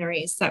the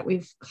binaries that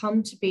we've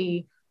come to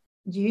be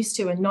used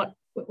to and not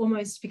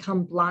almost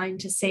become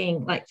blind to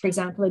seeing, like, for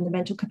example, in the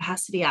Mental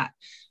Capacity Act.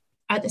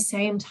 At the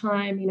same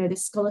time, the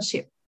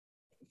scholarship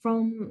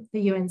from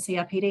the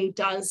UNCRPD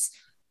does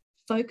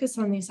focus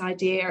on this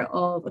idea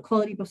of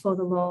equality before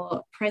the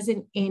law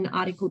present in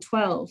Article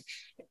 12.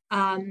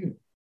 And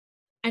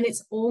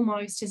it's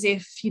almost as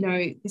if,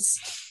 this,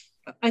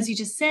 as you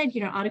just said,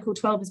 Article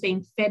 12 is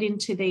being fed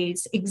into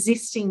these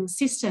existing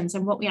systems,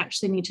 and what we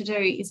actually need to do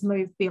is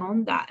move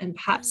beyond that and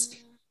perhaps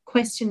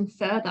question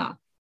further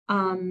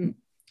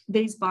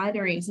these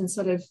binaries, and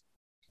sort of,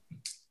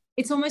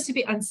 it's almost a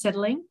bit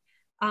unsettling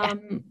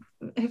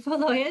for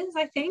lawyers,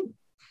 I think.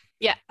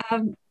 Yeah.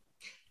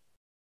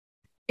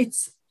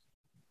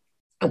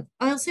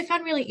 I also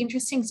found really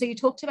interesting, so you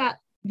talked about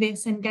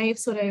this and gave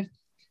sort of,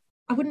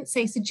 I wouldn't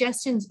say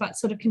suggestions, but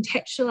sort of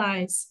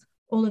contextualize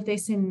all of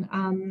this in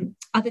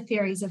other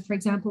theories of, for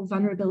example,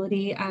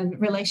 vulnerability and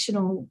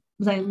relational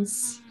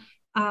lens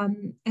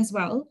as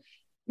well.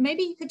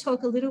 Maybe you could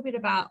talk a little bit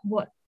about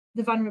what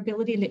the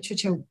vulnerability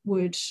literature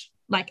would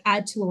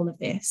add to all of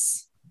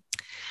this.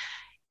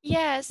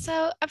 Yeah,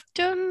 so I've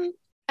done,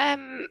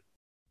 in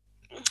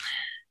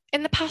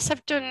the past,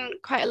 I've done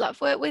quite a lot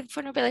of work with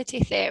vulnerability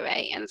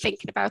theory and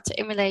thinking about it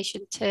in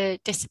relation to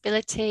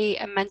disability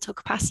and mental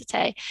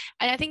capacity.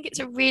 And I think it's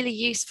a really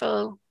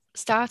useful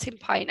starting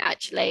point,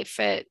 actually,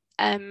 for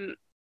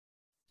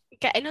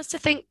getting us to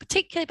think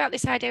particularly about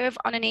this idea of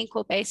on an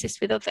equal basis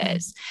with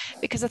others,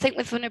 because I think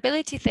with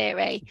vulnerability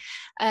theory,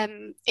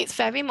 it's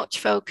very much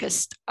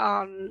focused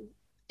on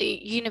the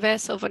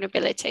universal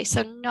vulnerability,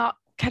 so not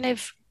kind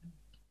of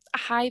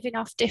hiving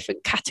off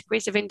different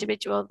categories of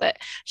individual that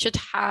should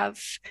have,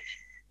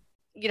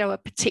 a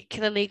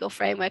particular legal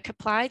framework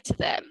applied to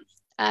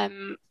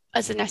them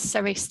as a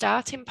necessary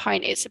starting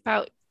point. It's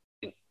about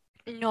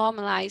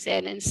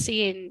normalizing and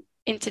seeing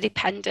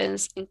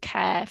interdependence and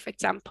care, for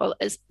example,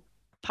 as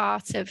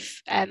part of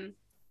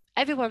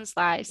everyone's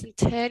lives, and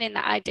turning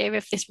that idea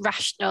of this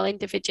rational,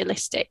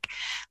 individualistic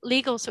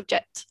legal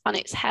subject on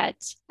its head.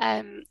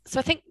 So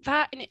I think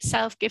that in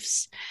itself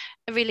gives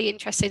a really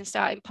interesting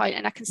starting point,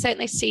 and I can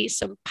certainly see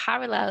some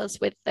parallels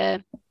with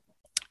the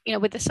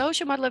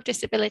social model of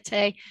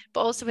disability,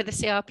 but also with the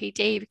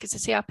CRPD, because the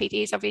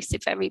CRPD is obviously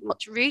very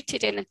much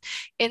rooted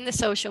in the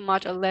social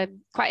model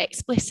quite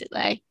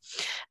explicitly.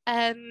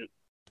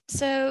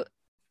 So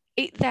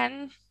it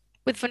then,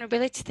 with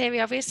vulnerability theory,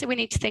 obviously we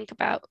need to think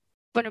about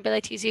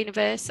vulnerability as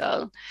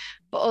universal,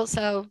 but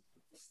also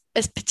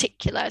as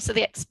particular. So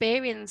the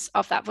experience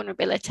of that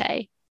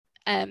vulnerability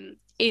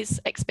is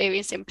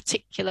experienced in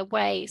particular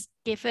ways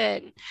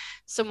given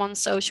someone's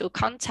social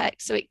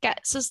context. So it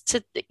gets us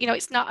to,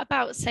 it's not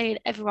about saying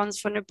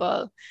everyone's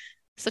vulnerable,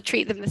 so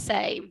treat them the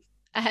same.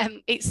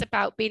 It's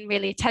about being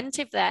really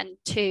attentive then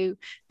to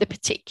the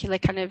particular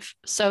kind of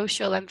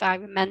social,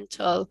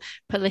 environmental,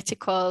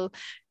 political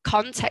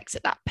context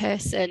that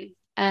person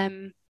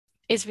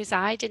is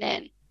residing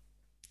in.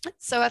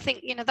 So I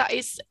think,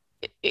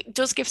 it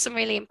does give some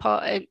really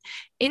important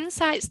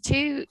insights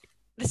to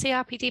the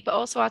CRPD, but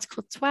also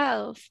Article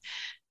 12,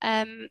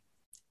 in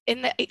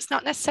that it's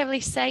not necessarily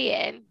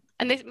saying,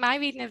 and my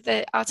reading of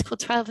the Article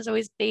 12 has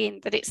always been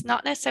that it's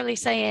not necessarily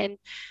saying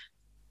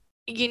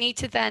you need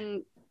to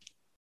then,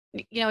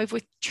 if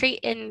we're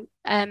treating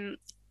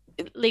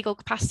legal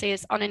capacity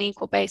as on an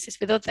equal basis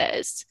with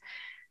others,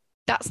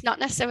 that's not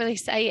necessarily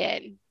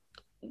saying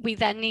we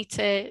then need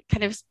to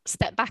kind of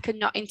step back and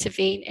not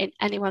intervene in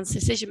anyone's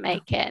decision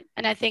making.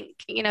 And I think,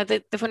 you know,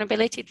 the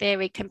vulnerability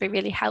theory can be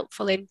really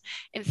helpful in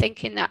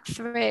thinking that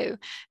through,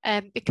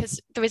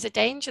 because there is a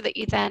danger that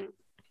you then,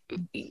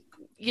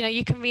 you know,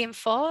 you can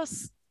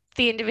reinforce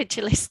the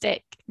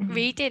individualistic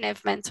reading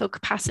of mental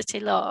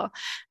capacity law,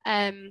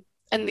 and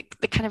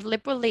the kind of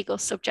liberal legal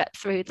subject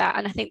through that.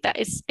 And I think that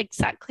is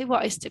exactly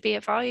what is to be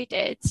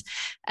avoided.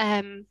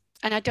 And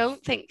I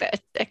don't think that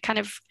a kind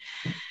of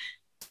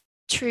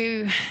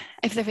true,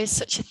 if there is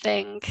such a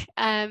thing,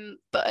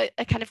 but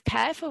a kind of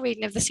careful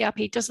reading of the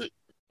CRP doesn't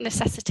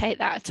necessitate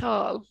that at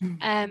all.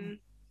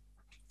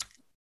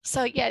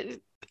 So yeah,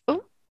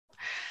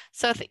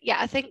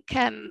 I think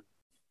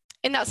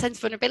in that sense,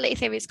 vulnerability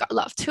theory's got a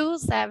lot of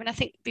tools there. And I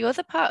think the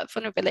other part of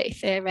vulnerability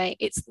theory,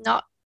 it's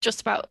not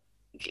just about,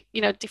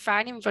 you know,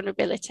 defining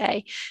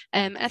vulnerability.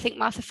 And I think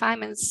Martha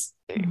Fineman's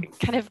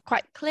kind of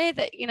quite clear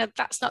that, you know,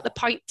 that's not the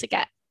point to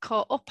get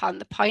caught up on.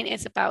 The point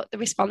is about the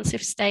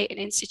responsive state and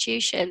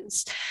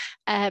institutions.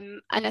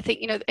 And I think,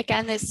 you know,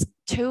 again, there's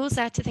tools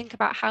there to think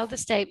about how the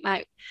state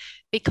might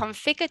be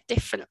configured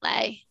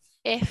differently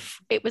if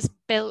it was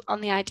built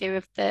on the idea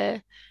of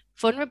the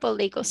vulnerable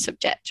legal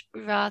subject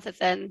rather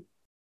than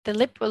the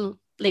liberal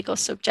legal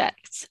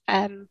subject.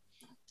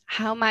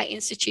 How might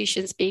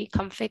institutions be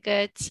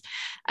configured?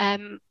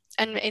 And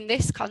in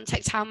this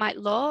context, how might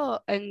law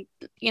and,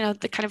 you know,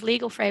 the kind of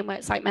legal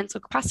frameworks like mental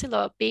capacity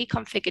law be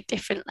configured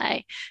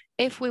differently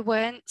if we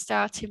weren't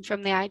starting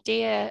from the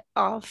idea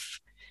of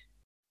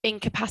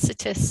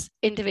incapacitous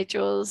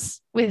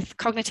individuals with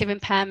cognitive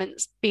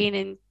impairments being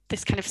in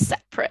this kind of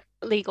separate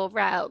legal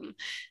realm,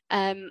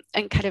 and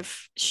kind of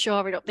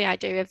shoring up the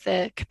idea of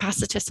the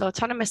capacitous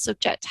autonomous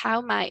subject?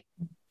 How might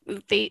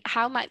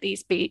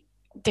these be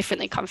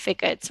differently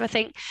configured? So I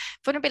think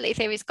vulnerability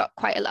theory's got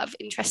quite a lot of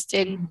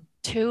interesting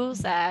tools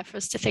there for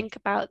us to think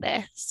about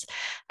this.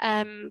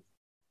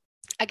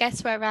 I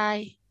guess where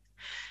I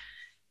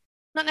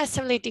not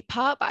necessarily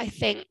depart, but I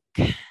think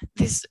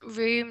there's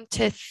room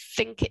to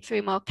think it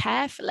through more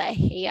carefully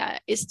here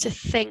is to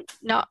think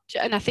not,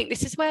 and I think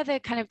this is where the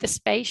kind of the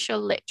spatial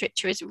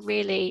literature is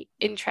really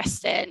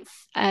interesting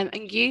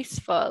and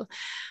useful,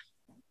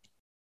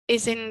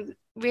 is in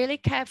really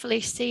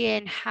carefully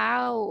seeing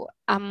how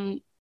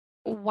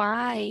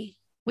why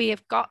we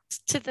have got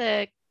to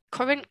the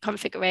current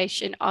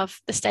configuration of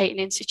the state and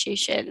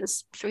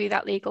institutions through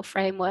that legal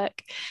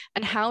framework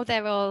and how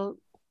they're all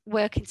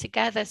working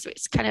together. So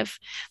it's kind of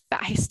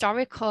that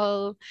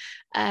historical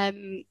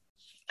kind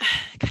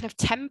of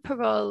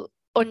temporal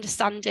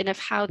understanding of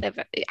how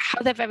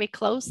they're very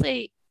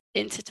closely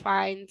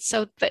intertwined,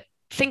 so that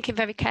thinking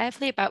very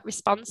carefully about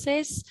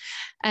responses,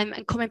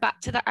 and coming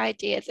back to the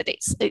idea that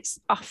it's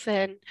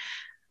often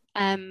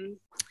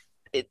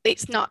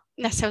it's not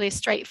necessarily as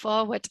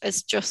straightforward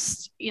as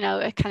just, you know,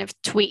 a kind of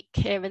tweak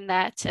here and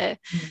there to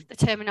the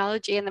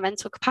terminology in the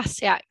Mental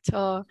Capacity Act,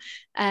 or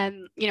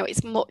you know,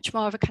 it's much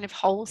more of a kind of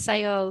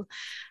wholesale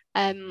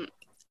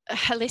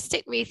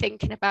holistic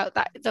rethinking about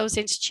those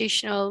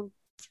institutional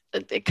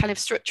kind of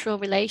structural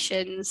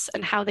relations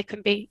and how they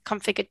can be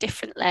configured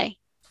differently.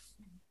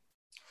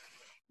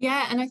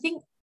 Yeah, and I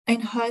think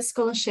in her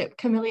scholarship,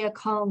 Camilla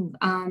Kong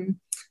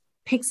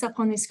picks up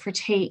on this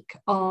critique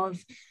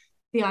of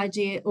the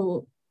idea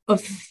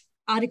of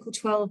Article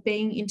 12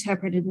 being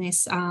interpreted in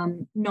this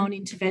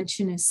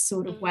non-interventionist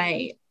sort of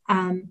way,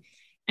 and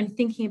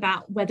thinking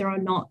about whether or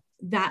not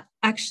that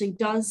actually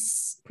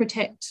does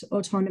protect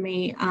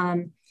autonomy,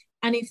 and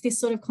if this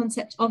sort of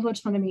concept of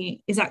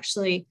autonomy is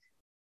actually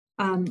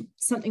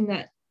something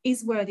that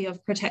is worthy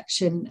of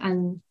protection,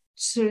 and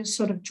to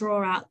sort of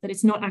draw out that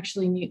it's not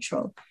actually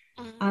neutral.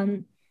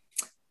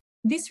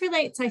 This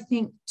relates, I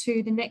think,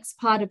 to the next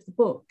part of the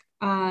book,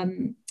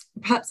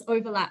 perhaps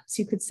overlaps,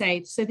 you could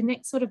say. So the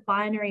next sort of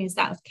binary is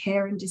that of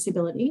care and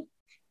disability.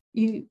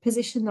 You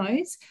position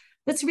those.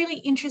 That's a really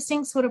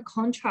interesting sort of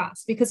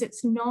contrast, because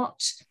it's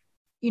not,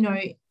 you know,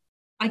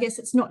 I guess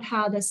it's not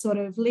how the sort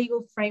of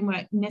legal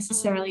framework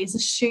necessarily is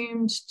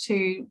assumed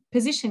to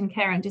position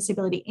care and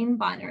disability in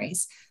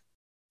binaries.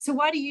 So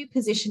why do you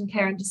position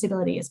care and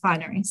disability as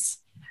binaries?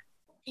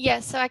 Yeah,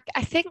 so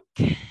I think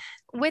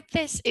with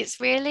this, it's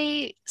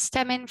really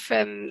stemming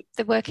from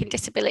the work in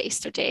disability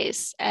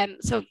studies.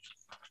 So,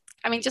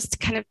 I mean, just to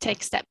kind of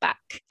take a step back,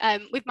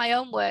 with my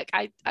own work,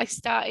 I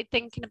started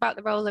thinking about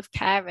the role of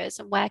carers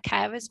and where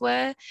carers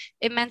were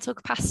in mental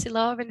capacity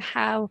law, and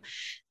how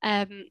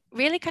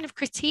really kind of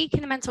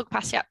critiquing the Mental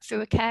Capacity Act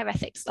through a care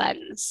ethics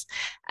lens.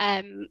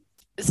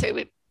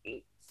 So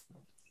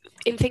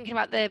in thinking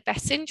about the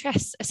best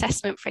interest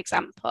assessment, for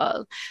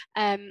example,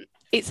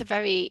 it's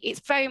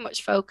very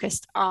much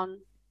focused on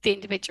the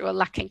individual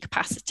lacking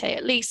capacity,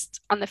 at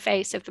least on the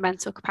face of the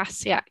Mental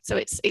Capacity Act. So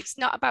it's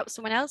not about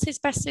someone else's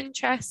best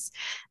interests.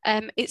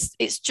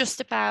 It's just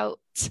about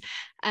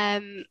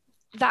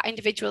that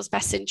individual's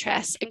best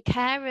interests. And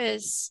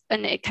carers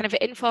and kind of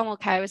informal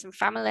carers and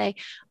family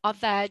are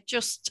there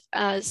just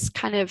as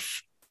kind of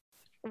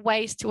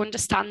ways to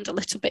understand a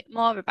little bit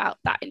more about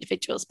that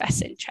individual's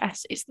best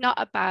interests. It's not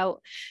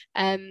about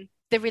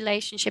the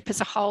relationship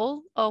as a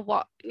whole, or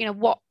what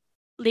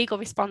legal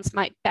response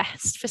might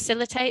best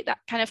facilitate that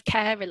kind of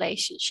care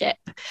relationship.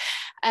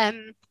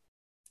 And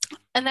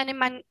then in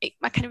my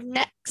kind of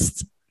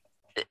next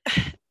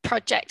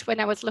project, when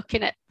I was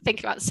thinking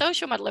about the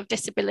social model of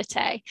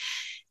disability,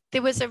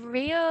 there was a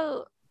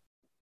real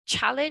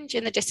challenge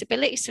in the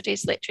disability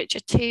studies literature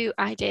to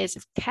ideas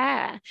of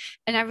care.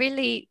 And I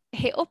really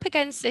hit up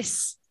against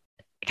this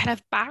kind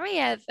of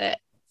barrier that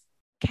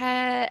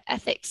care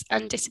ethics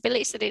and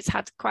disability studies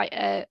had quite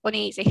an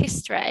uneasy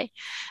history.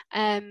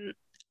 And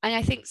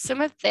I think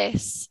some of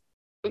this,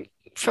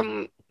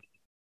 from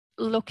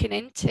looking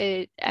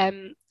into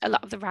a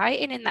lot of the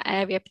writing in that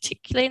area,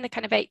 particularly in the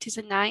kind of 80s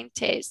and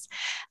 90s,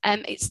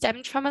 it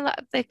stemmed from a lot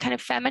of the kind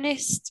of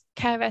feminist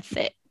care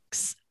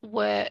ethics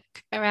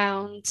work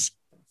around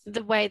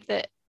the way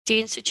that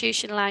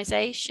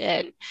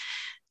deinstitutionalization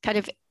kind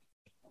of,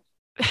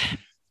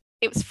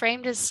 it was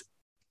framed as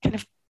kind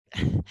of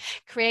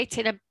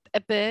creating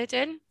a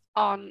burden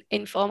on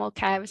informal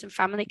carers and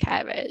family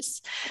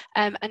carers,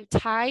 and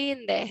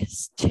tying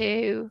this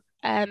to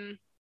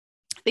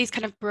these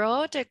kind of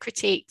broader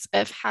critiques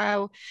of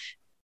how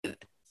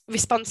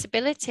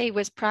responsibility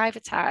was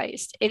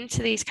privatized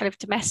into these kind of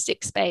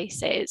domestic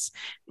spaces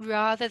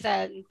rather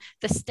than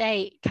the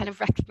state kind of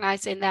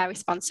recognizing their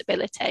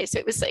responsibility. So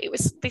it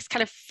was this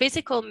kind of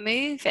physical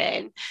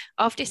moving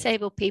of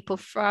disabled people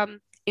from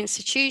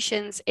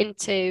institutions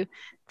into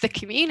the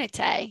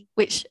community,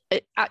 which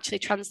actually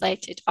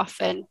translated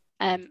often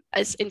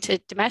as into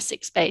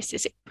domestic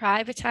spaces. It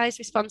privatized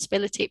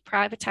responsibility, it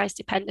privatized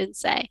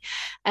dependency.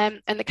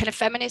 And the kind of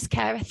feminist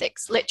care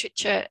ethics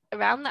literature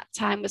around that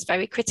time was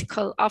very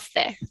critical of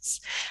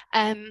this.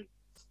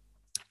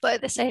 But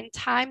at the same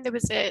time, there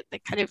was the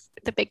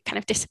big kind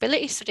of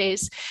disability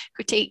studies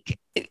critique.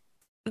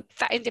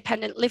 That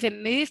independent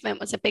living movement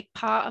was a big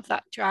part of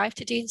that drive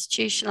to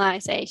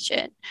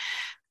deinstitutionalization.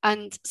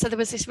 And so there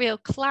was this real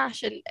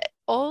clash. And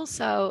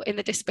also in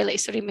the disability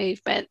study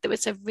movement, there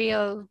was a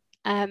real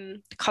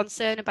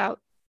concern about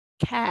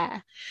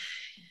care.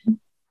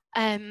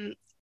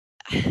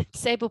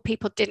 Disabled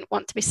people didn't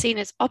want to be seen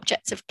as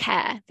objects of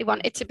care. They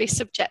wanted to be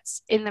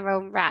subjects in their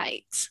own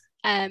right.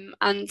 And,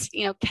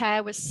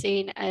 care was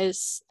seen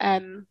as a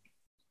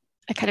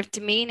kind of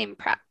demeaning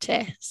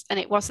practice. And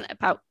it wasn't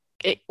about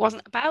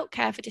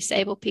care for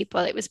disabled people.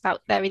 It was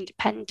about their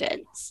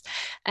independence.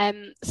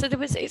 So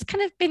it's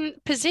kind of been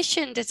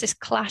positioned as this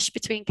clash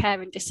between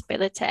care and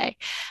disability.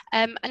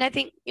 And I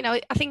think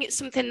it's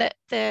something that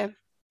the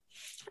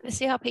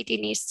CRPD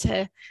needs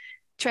to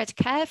tread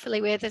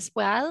carefully with as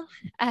well,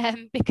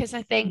 because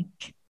I think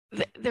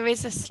there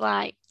is a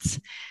slight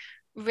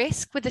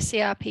risk with the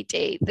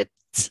CRPD that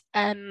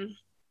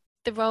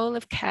the role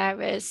of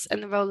carers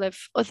and the role of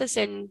others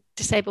in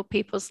disabled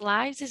people's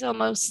lives is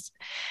almost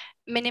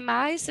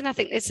minimized. And I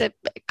think there's a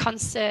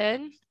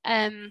concern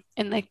in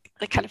the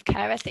kind of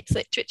care ethics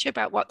literature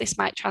about what this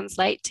might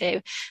translate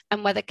to,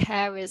 and whether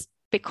carers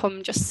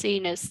become just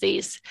seen as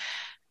these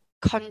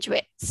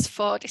conduits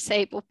for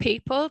disabled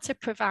people to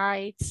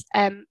provide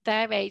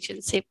their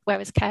agency,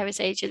 whereas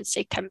carers'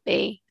 agency can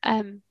be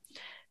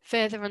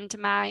further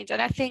undermined.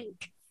 And I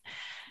think,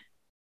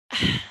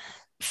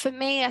 for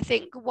me, I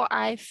think what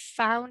I've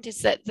found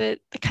is that the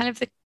kind of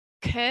the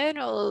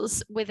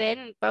kernels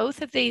within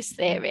both of these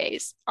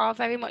theories are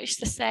very much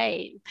the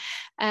same.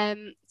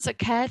 So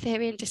care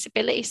theory and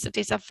disability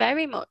studies are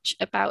very much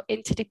about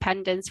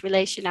interdependence,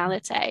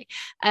 relationality.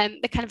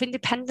 The kind of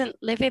independent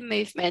living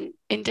movement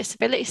in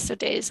disability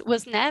studies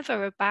was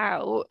never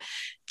about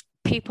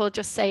people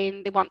just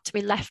saying they want to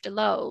be left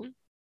alone.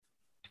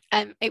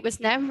 It was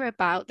never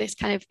about this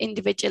kind of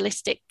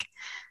individualistic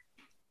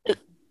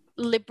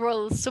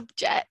liberal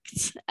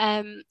subject.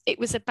 It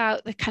was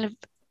about the kind of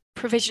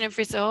provision of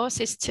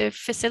resources to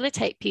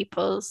facilitate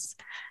people's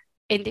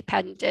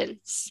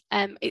independence.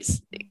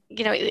 It's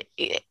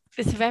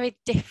there's a very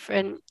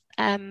different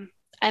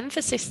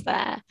emphasis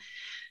there.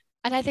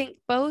 And I think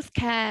both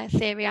care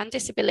theory and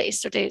disability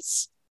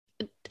studies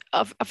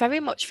are very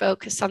much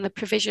focused on the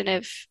provision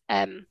of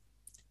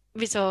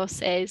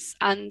resources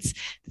and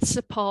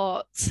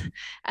support.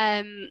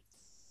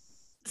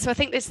 So I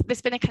think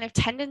there's been a kind of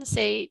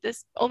tendency,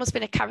 there's almost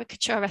been a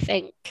caricature, I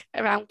think,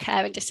 around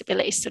care and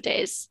disability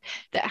studies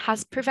that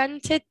has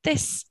prevented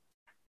this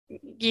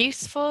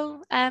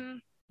useful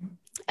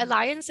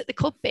alliance that there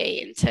could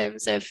be, in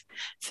terms of,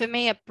 for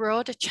me, a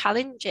broader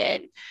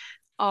challenging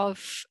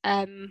of,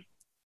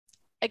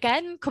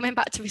 again, coming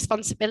back to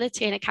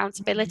responsibility and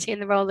accountability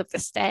and the role of the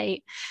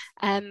state.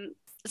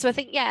 So I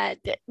think,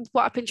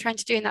 what I've been trying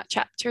to do in that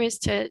chapter is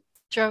to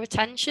draw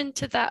attention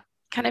to that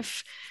kind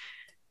of,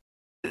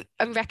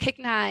 and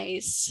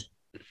recognise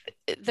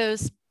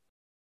those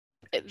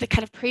the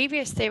kind of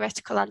previous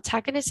theoretical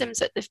antagonisms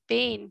that there've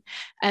been,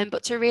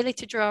 but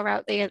to draw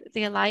out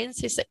the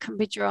alliances that can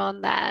be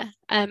drawn there,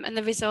 and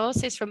the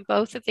resources from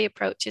both of the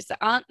approaches that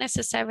aren't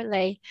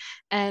necessarily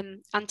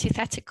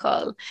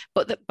antithetical,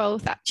 but that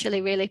both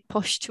actually really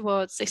push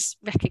towards this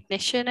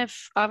recognition of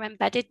our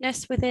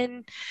embeddedness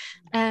within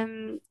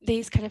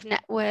these kind of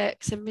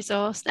networks and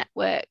resource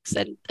networks,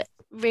 and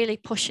really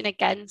pushing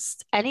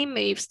against any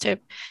moves to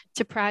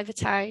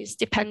privatise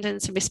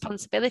dependence and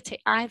responsibility,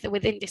 either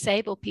within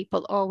disabled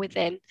people or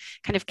within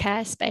kind of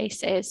care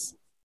spaces.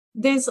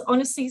 There's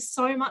honestly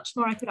so much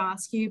more I could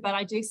ask you, but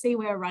I do see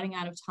we're running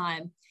out of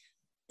time.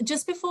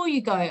 Just before you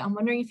go, I'm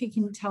wondering if you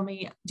can tell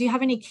me, do you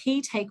have any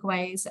key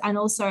takeaways? And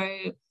also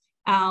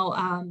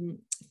our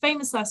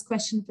famous last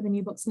question for the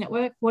New Books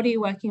Network, what are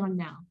you working on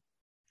now?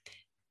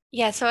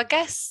 Yeah, so I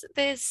guess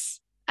there's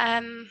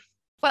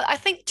well, I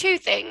think two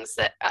things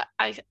that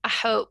I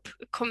hope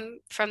come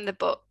from the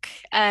book.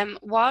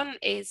 One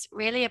is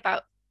really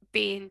about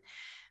being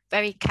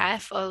very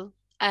careful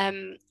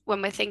when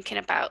we're thinking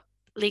about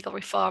legal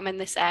reform in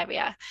this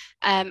area,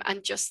 and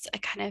just a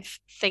kind of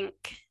think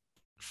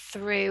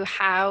through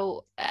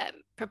how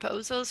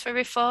proposals for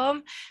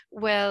reform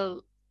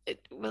will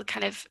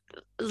kind of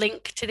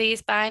link to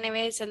these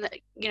binaries. And,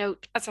 you know,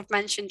 as I've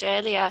mentioned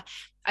earlier,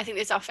 I think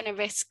there's often a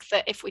risk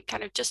that if we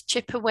kind of just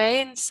chip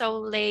away and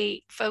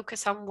solely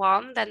focus on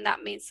one, then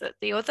that means that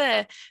the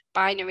other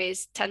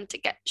binaries tend to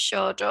get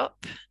shored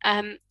up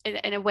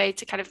in a way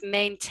to kind of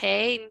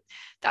maintain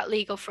that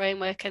legal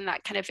framework and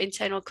that kind of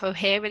internal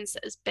coherence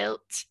that is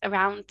built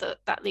around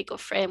that legal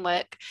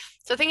framework.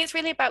 So I think it's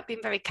really about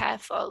being very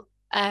careful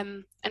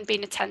and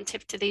being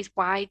attentive to these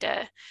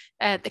wider,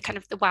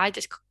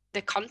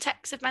 the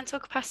context of mental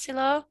capacity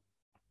law.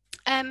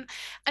 And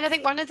I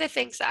think one of the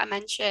things that I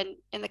mentioned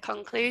in the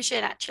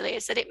conclusion actually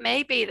is that it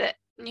may be that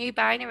new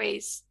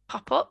binaries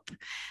pop up.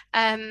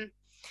 You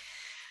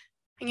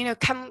know,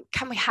 can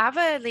we have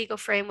a legal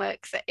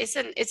framework that is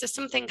there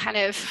something kind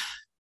of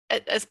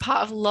as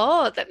part of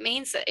law that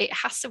means that it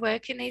has to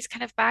work in these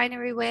kind of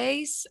binary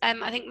ways?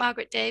 I think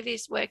Margaret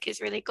Davies' work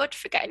is really good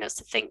for getting us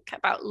to think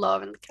about law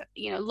and,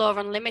 you know, law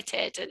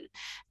unlimited.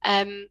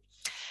 And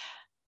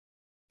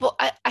but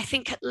I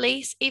think at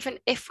least even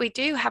if we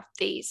do have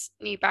these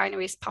new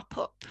binaries pop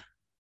up,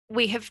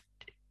 we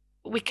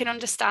can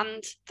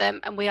understand them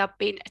and we are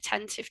being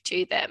attentive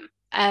to them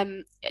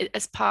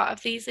as part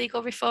of these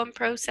legal reform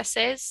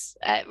processes,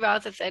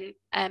 rather than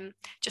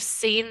just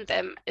seeing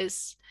them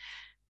as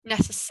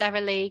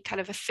necessarily kind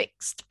of a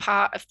fixed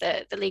part of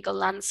the legal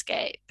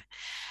landscape.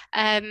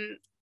 I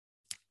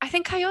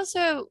think I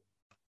also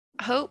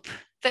hope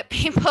that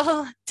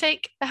people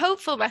take a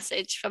hopeful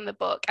message from the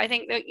book. I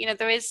think that, you know,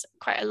 there is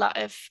quite a lot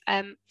of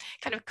kind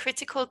of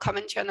critical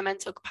commentary on the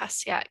Mental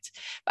Capacity Act,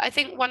 but I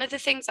think one of the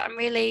things that I'm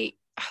really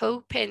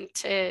hoping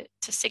to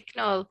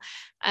signal,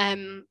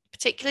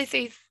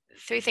 particularly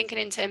through thinking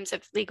in terms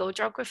of legal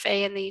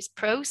geography and these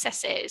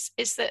processes,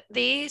 is that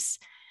these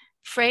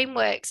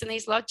frameworks and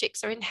these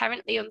logics are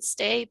inherently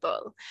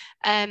unstable,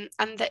 and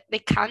that they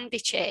can be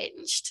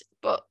changed.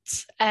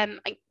 But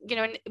you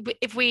know,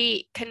 if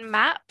we can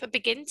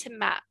begin to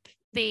map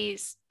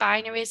these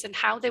binaries and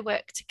how they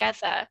work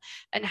together,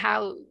 and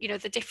how, you know,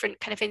 the different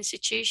kind of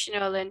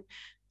institutional and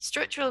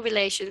structural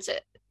relations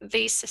that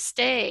these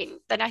sustain,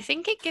 then I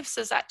think it gives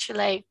us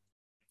actually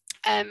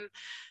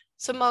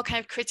some more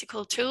kind of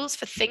critical tools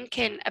for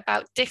thinking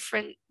about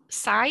different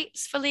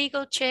sites for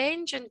legal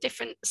change and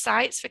different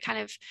sites for kind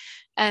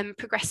of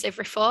progressive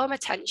reform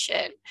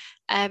attention,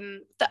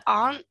 that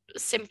aren't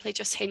simply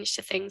just hinged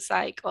to things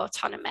like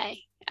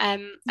autonomy.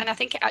 And I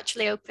think it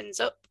actually opens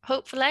up,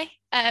 hopefully,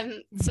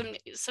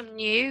 some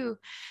new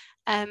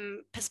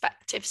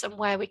perspectives on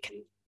where we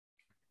can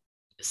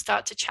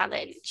start to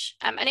challenge.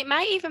 And it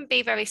might even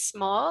be very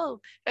small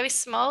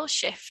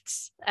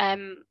shifts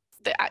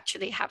that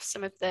actually have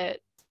some of the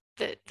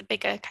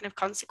bigger kind of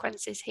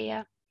consequences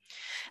here.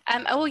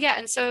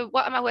 And so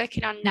what am I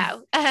working on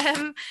now?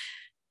 I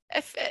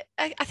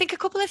think a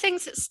couple of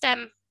things that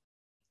stem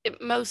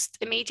most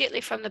immediately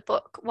from the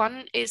book.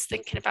 One is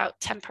thinking about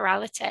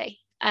temporality,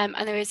 and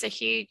there is a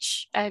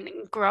huge and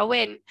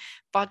growing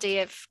body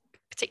of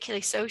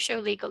particularly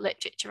socio-legal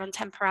literature on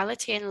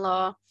temporality in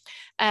law,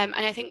 and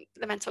I think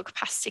the mental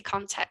capacity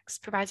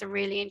context provides a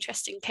really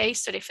interesting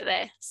case study for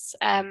this.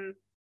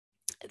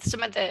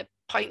 Some of the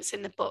points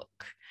in the book,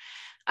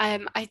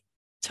 I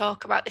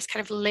talk about this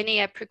kind of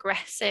linear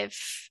progressive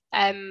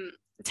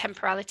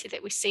temporality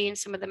that we see in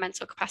some of the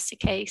mental capacity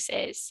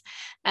cases.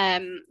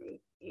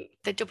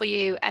 The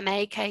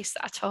WMA case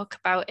that I talk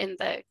about in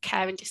the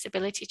care and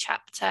disability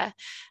chapter,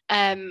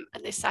 and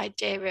this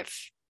idea of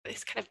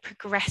this kind of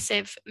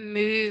progressive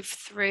move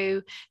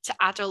through to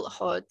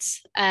adulthood,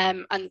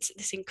 and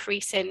this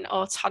increasing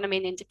autonomy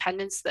and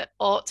independence that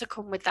ought to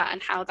come with that,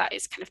 and how that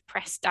is kind of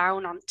pressed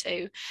down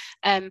onto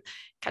kind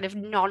of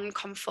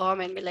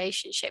non-conforming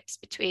relationships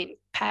between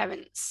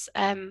parents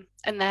and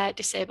their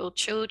disabled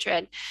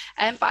children.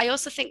 But I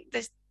also think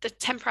the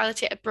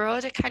temporality at a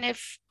broader kind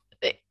of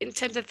in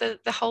terms of the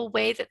whole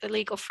way that the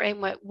legal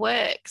framework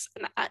works,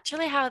 and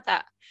actually how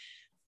that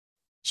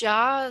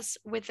jars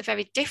with the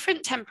very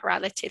different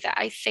temporality that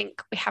I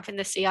think we have in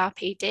the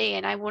CRPD.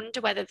 And I wonder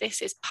whether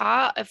this is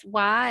part of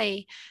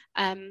why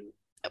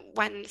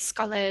when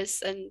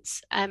scholars and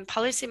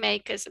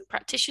policymakers and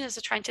practitioners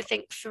are trying to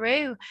think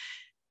through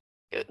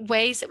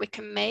ways that we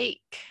can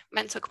make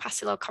mental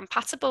capacity law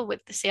compatible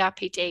with the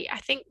CRPD, I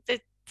think the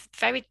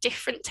very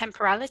different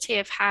temporality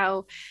of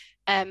how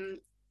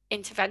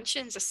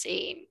interventions are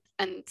seen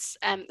and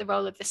the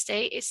role of the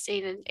state is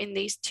seen in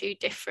these two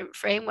different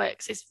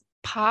frameworks is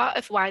part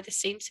of why there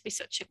seems to be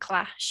such a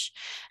clash.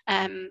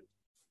 And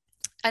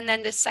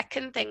then the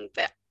second thing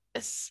that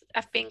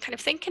I've been kind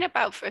of thinking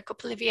about for a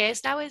couple of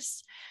years now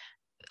is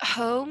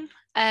home,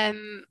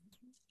 and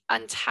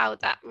how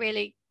that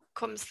really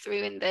comes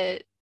through in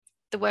the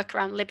work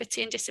around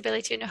liberty and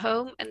disability in a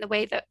home, and the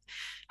way that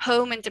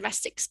home and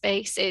domestic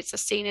spaces are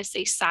seen as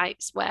these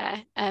sites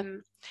where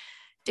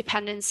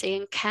dependency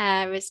and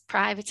care is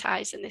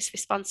privatized and this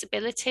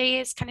responsibility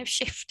is kind of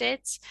shifted.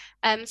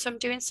 So I'm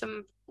doing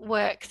some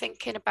work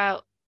thinking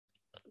about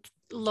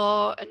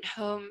law and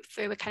home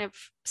through a kind of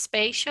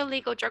spatial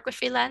legal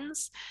geography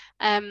lens,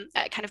 at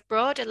a kind of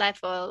broader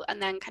level,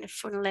 and then kind of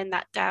funneling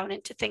that down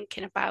into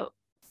thinking about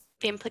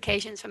the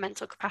implications for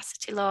mental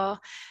capacity law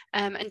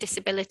and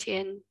disability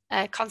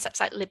and concepts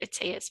like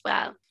liberty as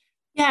well.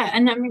 Yeah,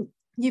 and I mean,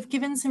 you've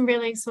given some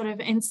really sort of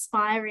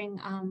inspiring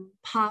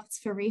paths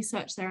for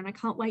research there, and I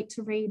can't wait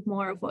to read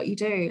more of what you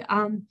do.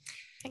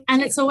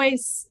 And it's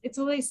always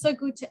so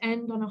good to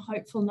end on a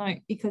hopeful note,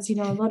 because you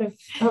know a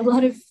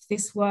lot of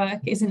this work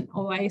isn't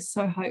always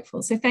so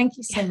hopeful. So thank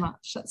you so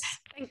much.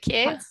 Thank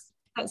you.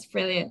 That's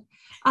brilliant.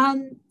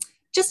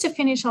 Just to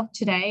finish off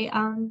today,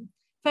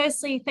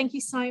 firstly, thank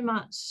you so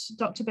much,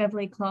 Dr.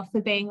 Beverly Clough,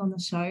 for being on the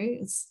show.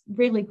 It's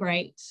really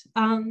great.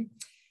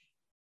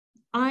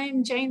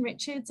 I'm Jane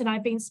Richards, and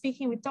I've been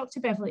speaking with Dr.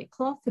 Beverly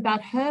Clough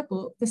about her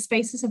book, The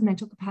Spaces of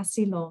Mental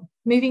Capacity Law,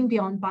 Moving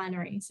Beyond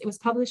Binaries. It was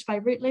published by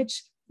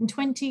Routledge in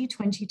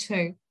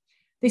 2022.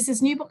 This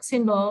is New Books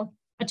in Law,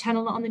 a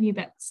channel on the New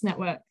Books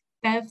Network.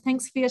 Bev,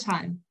 thanks for your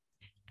time.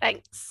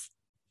 Thanks.